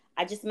was,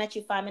 I just met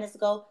you 5 minutes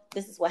ago.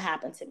 This is what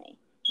happened to me.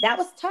 That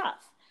was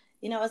tough.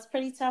 You know, it's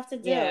pretty tough to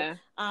do. Yeah.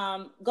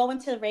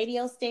 Going to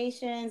radio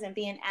stations and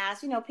being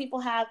asked, you know, people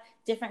have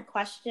different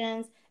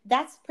questions.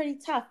 That's pretty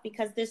tough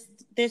because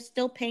there's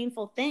still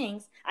painful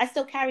things. I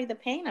still carry the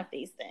pain of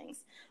these things.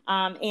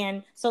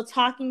 And so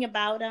talking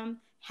about them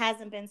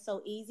hasn't been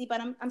so easy,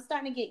 but I'm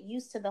starting to get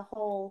used to the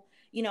whole,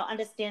 you know,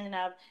 understanding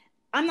of,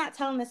 I'm not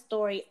telling this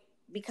story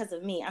because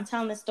of me. I'm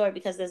telling this story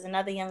because there's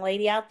another young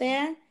lady out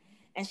there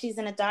and she's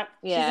in a dark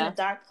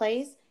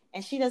place.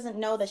 And she doesn't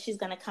know that she's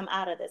going to come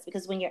out of this,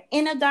 because when you're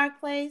in a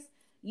dark place,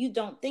 you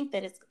don't think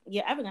that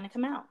you're ever going to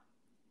come out.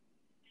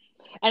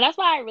 And that's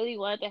why I really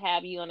wanted to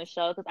have you on the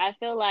show, because I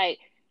feel like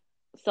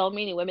so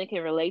many women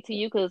can relate to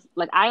you, because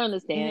like I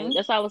understand. Mm-hmm.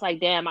 That's why I was like,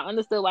 damn, I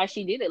understood why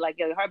she did it. Like,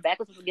 her back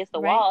was against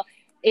the wall.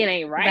 It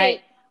ain't right.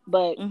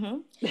 But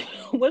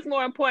what's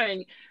more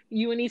important,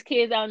 you and these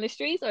kids out in the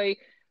streets, or it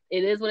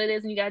is what it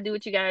is, and you gotta do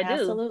what you gotta do.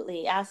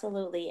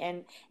 Absolutely.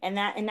 And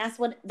that's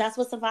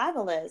what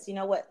survival is. You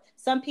know what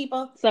some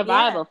people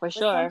for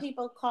sure. Some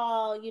people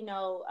call, you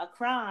know, a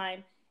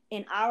crime.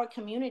 In our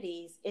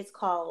communities, it's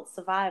called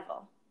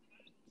survival.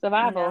 You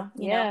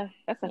know?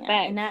 That's a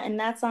fact. And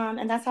that's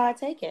how I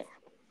take it.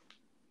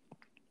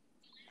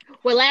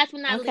 Well, last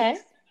but not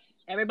least,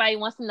 everybody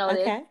wants to know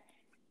this.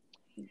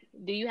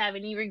 Do you have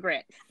any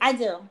regrets? I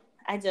do.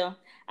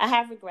 I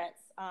have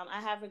regrets.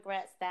 I have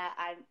regrets that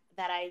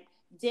I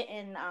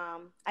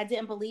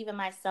didn't believe in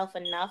myself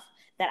enough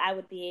that I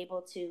would be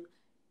able to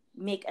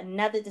make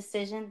another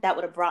decision that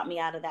would have brought me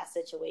out of that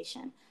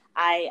situation.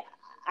 I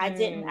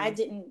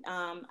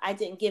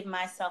didn't give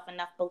myself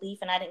enough belief,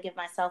 and I didn't give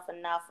myself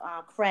enough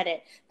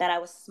credit that I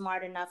was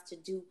smart enough to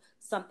do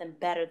something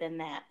better than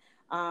that.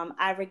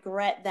 I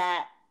regret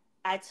that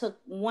I took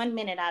 1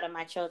 minute out of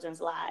my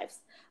children's lives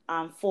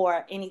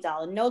for any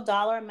dollar. No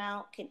dollar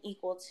amount can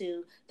equal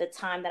to the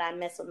time that I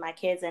missed with my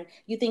kids. And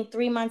you think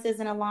 3 months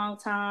isn't a long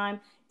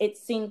time. It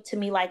seemed to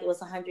me like it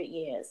was 100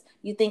 years.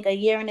 You think a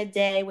year and a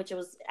day, which it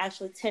was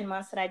actually 10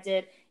 months that I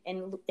did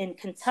in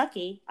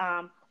Kentucky,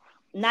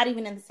 not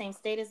even in the same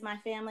state as my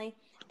family,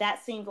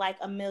 that seemed like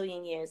a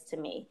million years to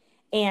me.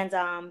 And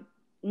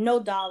no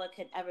dollar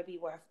could ever be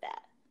worth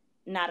that.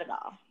 Not at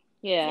all.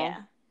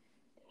 Yeah.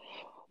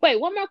 Wait,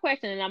 one more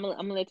question, and I'm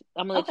gonna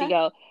let you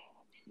go.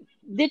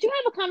 Did you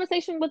have a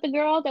conversation with the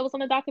girl that was on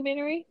the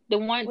documentary? The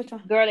one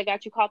girl that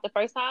got you caught the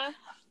first time?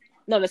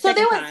 No, the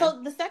second time.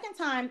 So the second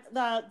time,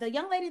 the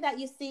young lady that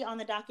you see on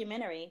the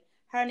documentary,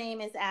 her name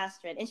is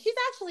Astrid, and she's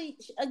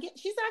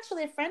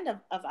actually a friend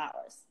of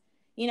ours.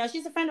 You know,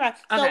 she's a friend of ours.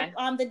 Okay.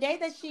 So the day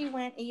that she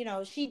went, you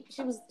know, she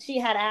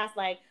had asked,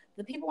 like,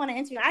 the people want to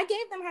interview. I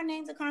gave them her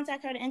name to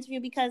contact her to interview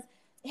because,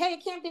 hey,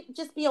 it can't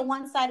just be a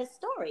one-sided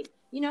story.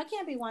 You know, it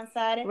can't be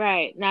one-sided.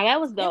 Right. Now, that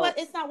was dope.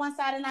 It's not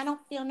one-sided, and I don't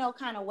feel no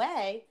kind of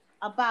way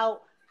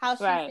about how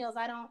she feels.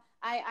 I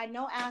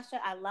know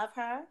Astrid. I love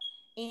her.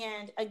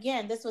 And,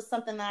 again, this was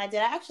something that I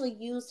did. I actually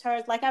used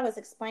her, like I was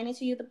explaining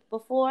to you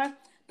before,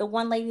 the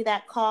one lady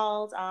that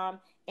called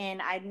and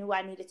I knew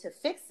I needed to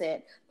fix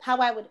it. How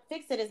I would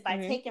fix it is by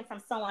taking from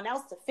someone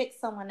else to fix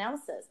someone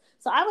else's.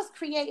 So I was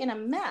creating a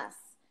mess,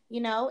 you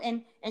know,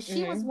 and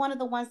she was one of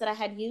the ones that I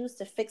had used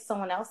to fix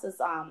someone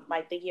else's,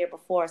 like the year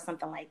before or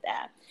something like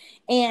that.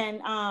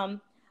 And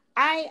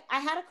I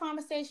had a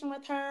conversation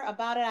with her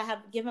about it. I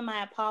have given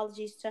my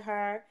apologies to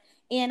her,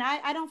 and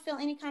I don't feel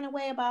any kind of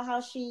way about how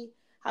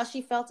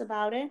she felt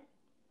about it.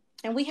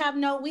 And we have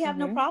no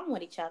problem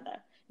with each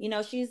other. You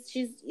know,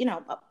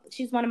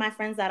 she's one of my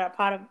friends that are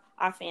part of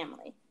our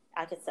family,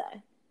 I could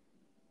say.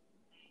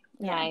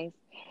 Yeah. Nice.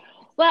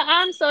 Well,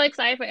 I'm so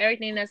excited for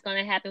everything that's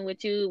going to happen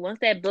with you. Once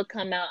that book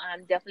comes out,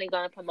 I'm definitely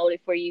going to promote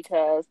it for you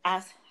because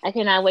I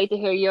cannot wait to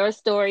hear your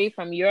story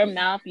from your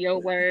mouth, your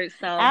words.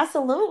 So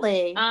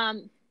absolutely.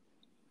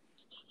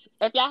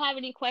 If y'all have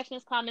any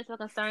questions, comments, or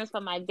concerns for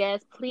my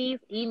guests, please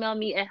email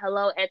me at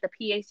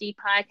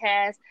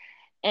hello@thephd.podcast.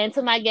 And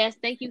to my guests,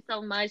 thank you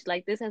so much.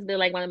 Like, this has been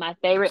like one of my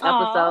favorite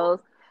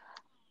episodes.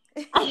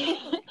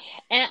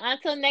 And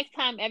until next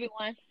time,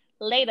 everyone,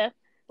 later.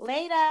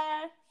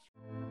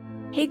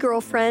 Hey,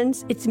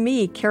 girlfriends, it's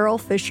me, Carol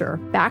Fisher,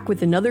 back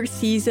with another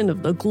season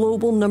of the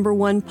global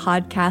 #1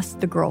 podcast,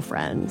 The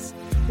Girlfriends.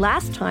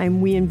 Last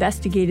time, we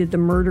investigated the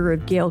murder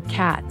of Gail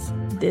Katz.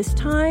 This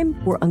time,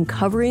 we're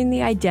uncovering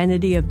the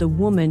identity of the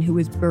woman who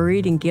was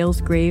buried in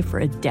Gail's grave for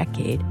a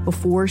decade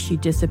before she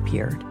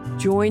disappeared.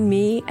 Join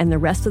me and the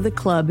rest of the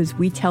club as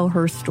we tell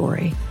her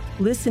story.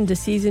 Listen to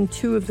Season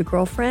 2 of The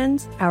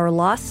Girlfriends, Our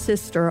Lost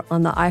Sister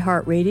on the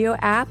iHeartRadio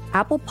app,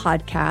 Apple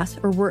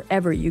Podcasts, or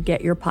wherever you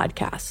get your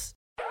podcasts.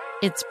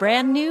 It's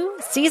brand new,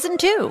 Season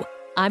 2.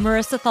 I'm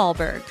Marissa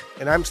Thalberg.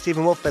 And I'm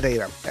Stephen Wolf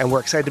Bedeta, and we're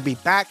excited to be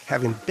back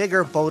having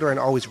bigger, bolder, and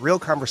always real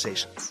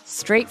conversations.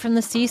 Straight from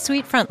the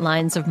C-suite front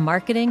lines of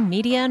marketing,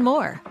 media, and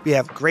more. We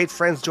have great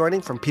friends joining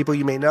from people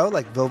you may know,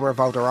 like Wilmer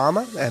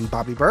Valderrama and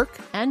Bobby Burke.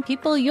 And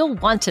people you'll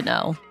want to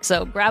know.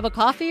 So grab a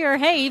coffee or,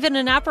 hey, even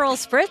an Aperol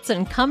Spritz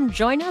and come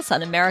join us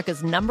on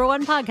America's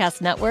 #1 podcast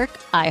network,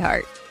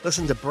 iHeart.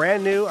 Listen to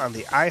brand new on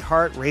the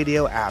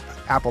iHeartRadio app,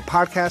 Apple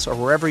Podcasts, or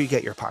wherever you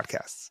get your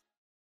podcasts.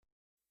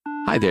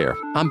 Hi there,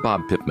 I'm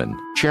Bob Pittman,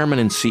 Chairman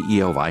and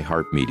CEO of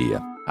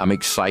iHeartMedia. I'm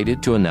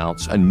excited to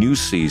announce a new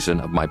season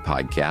of my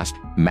podcast,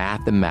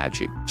 Math and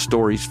Magic,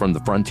 Stories from the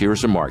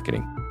Frontiers of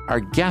Marketing. Our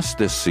guests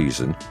this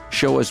season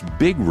show us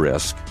big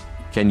risk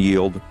can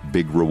yield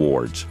big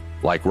rewards,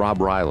 like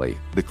Rob Riley,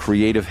 the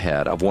creative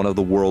head of one of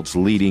the world's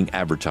leading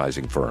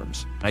advertising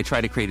firms. I try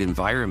to create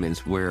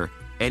environments where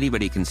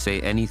anybody can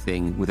say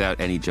anything without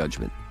any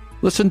judgment.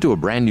 Listen to a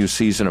brand new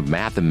season of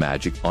Math and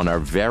Magic on our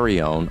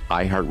very own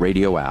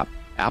iHeartRadio app,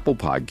 Apple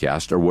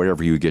Podcast, or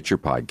wherever you get your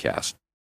podcast.